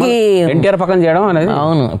 ఇప్పటికీ ఎన్టీఆర్ పక్కన చేయడం అనేది,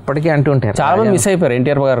 అవును ఇప్పటికీ అంటుంటారు, చాలా మంది మిస్ అయిపోయారు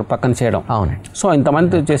ఎన్టీఆర్ గారు పక్కన చేయడం. అవును. సో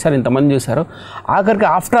ఇంతమంది చేశారు, ఇంతమంది చూశారు, ఆఖరికి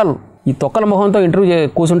ఆఫ్టర్ ఆల్ ఈ తొక్కల మొహంతో ఇంటర్వ్యూ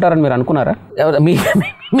కూర్చుంటారని మీరు అనుకున్నారా?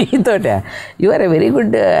 మీతోటే you are a very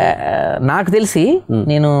good. నాకు తెలిసి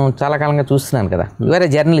నేను చాలా కాలంగా చూస్తున్నాను కదా, you are a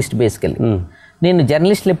journalist basically. నేను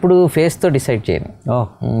జర్నలిస్టులు ఎప్పుడు ఫేస్తో డిసైడ్ చేయను,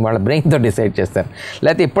 వాళ్ళ బ్రెయిన్తో డిసైడ్ చేస్తాను.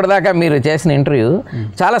 లేకపోతే ఇప్పటిదాకా మీరు చేసిన ఇంటర్వ్యూ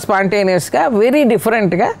చాలా స్పాంటేనియస్గా వెరీ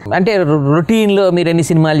డిఫరెంట్గా, అంటే రొటీన్లో మీరు ఎన్ని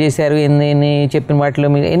సినిమాలు చేశారు, ఎన్ని చెప్పిన వాటిలో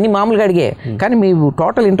మీరు ఎన్ని మామూలుగా అడిగే, కానీ మీరు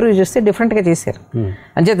టోటల్ ఇంటర్వ్యూ చేస్తే డిఫరెంట్గా చేశారు.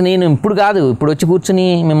 అంచేత నేను ఇప్పుడు వచ్చి కూర్చుని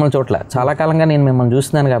మిమ్మల్ని చోట్ల చాలా కాలంగా నేను మిమ్మల్ని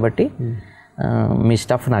చూస్తున్నాను కాబట్టి మీ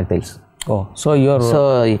స్టఫ్ నాకు తెలుసు. సో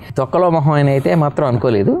తొక్కలో మొహం అని అయితే మాత్రం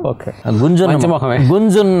అనుకోలేదు.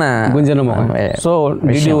 గుంజున్న మొహం. So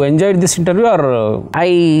did you enjoy this interview or?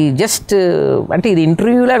 I just అంటే ఇది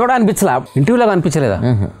ఇంటర్వ్యూలా కూడా ఇంటర్వ్యూలాగా అనిపించలేదా?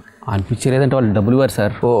 అనిపించలేదంటే వాళ్ళు డబ్బులు ఇవ్వరు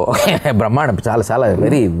సార్. బ్రహ్మాండం, చాలా చాలా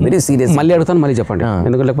వెరీ వెరీ సీరియస్. మళ్ళీ అడుగుతాను, మళ్ళీ చెప్పండి,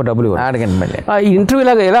 ఎందుకంటే లేకపోతే డబ్బులు ఇవ్వరు. అడగండి మళ్ళీ. ఈ ఇంటర్వ్యూ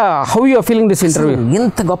లాగా ఎలా, how you are feeling this interview?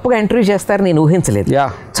 ఇంత గొప్పగా ఇంటర్వ్యూ చేస్తారు నేను ఊహించలేదు.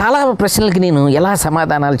 చాలా ప్రశ్నలకి నేను ఎలా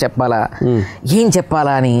సమాధానాలు చెప్పాలా, ఏం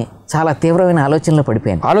చెప్పాలా అని చాలా తీవ్రమైన ఆలోచనలో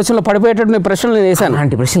పడిపోయేటట్టు ప్రశ్నలు వేసాను.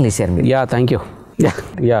 అలాంటి ప్రశ్నలు వేసారు మీరు. Thank you.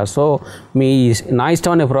 సో నా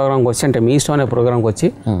ఇష్టం అనే ప్రోగ్రామ్కి వచ్చి, అంటే మీ ఇష్టం అనే ప్రోగ్రామ్కి వచ్చి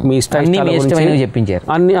మీ ఇష్టం చెప్పించారు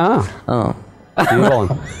అన్ని.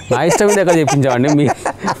 నా ఇష్టం మీద ఎక్కడ చెప్పించామండి,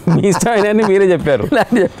 మీ ఇష్టమైన మీరే చెప్పారు.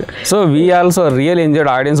 So we also real enjoyed,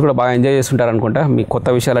 audience కూడా బాగా ఎంజాయ్ చేస్తుంటారు అనుకుంటా మీ కొత్త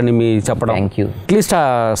విషయాలన్నీ మీ చెప్పడం. Thank you. అట్లీస్ట్ ఆ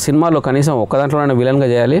సినిమాలో కనీసం ఒక్క దాంట్లోనే విలన్గా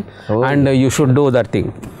చేయాలి, and you should do that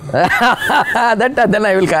thing. Then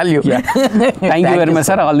I will call you. Thank you very much,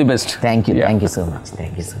 sir. All the best. Thank you so much.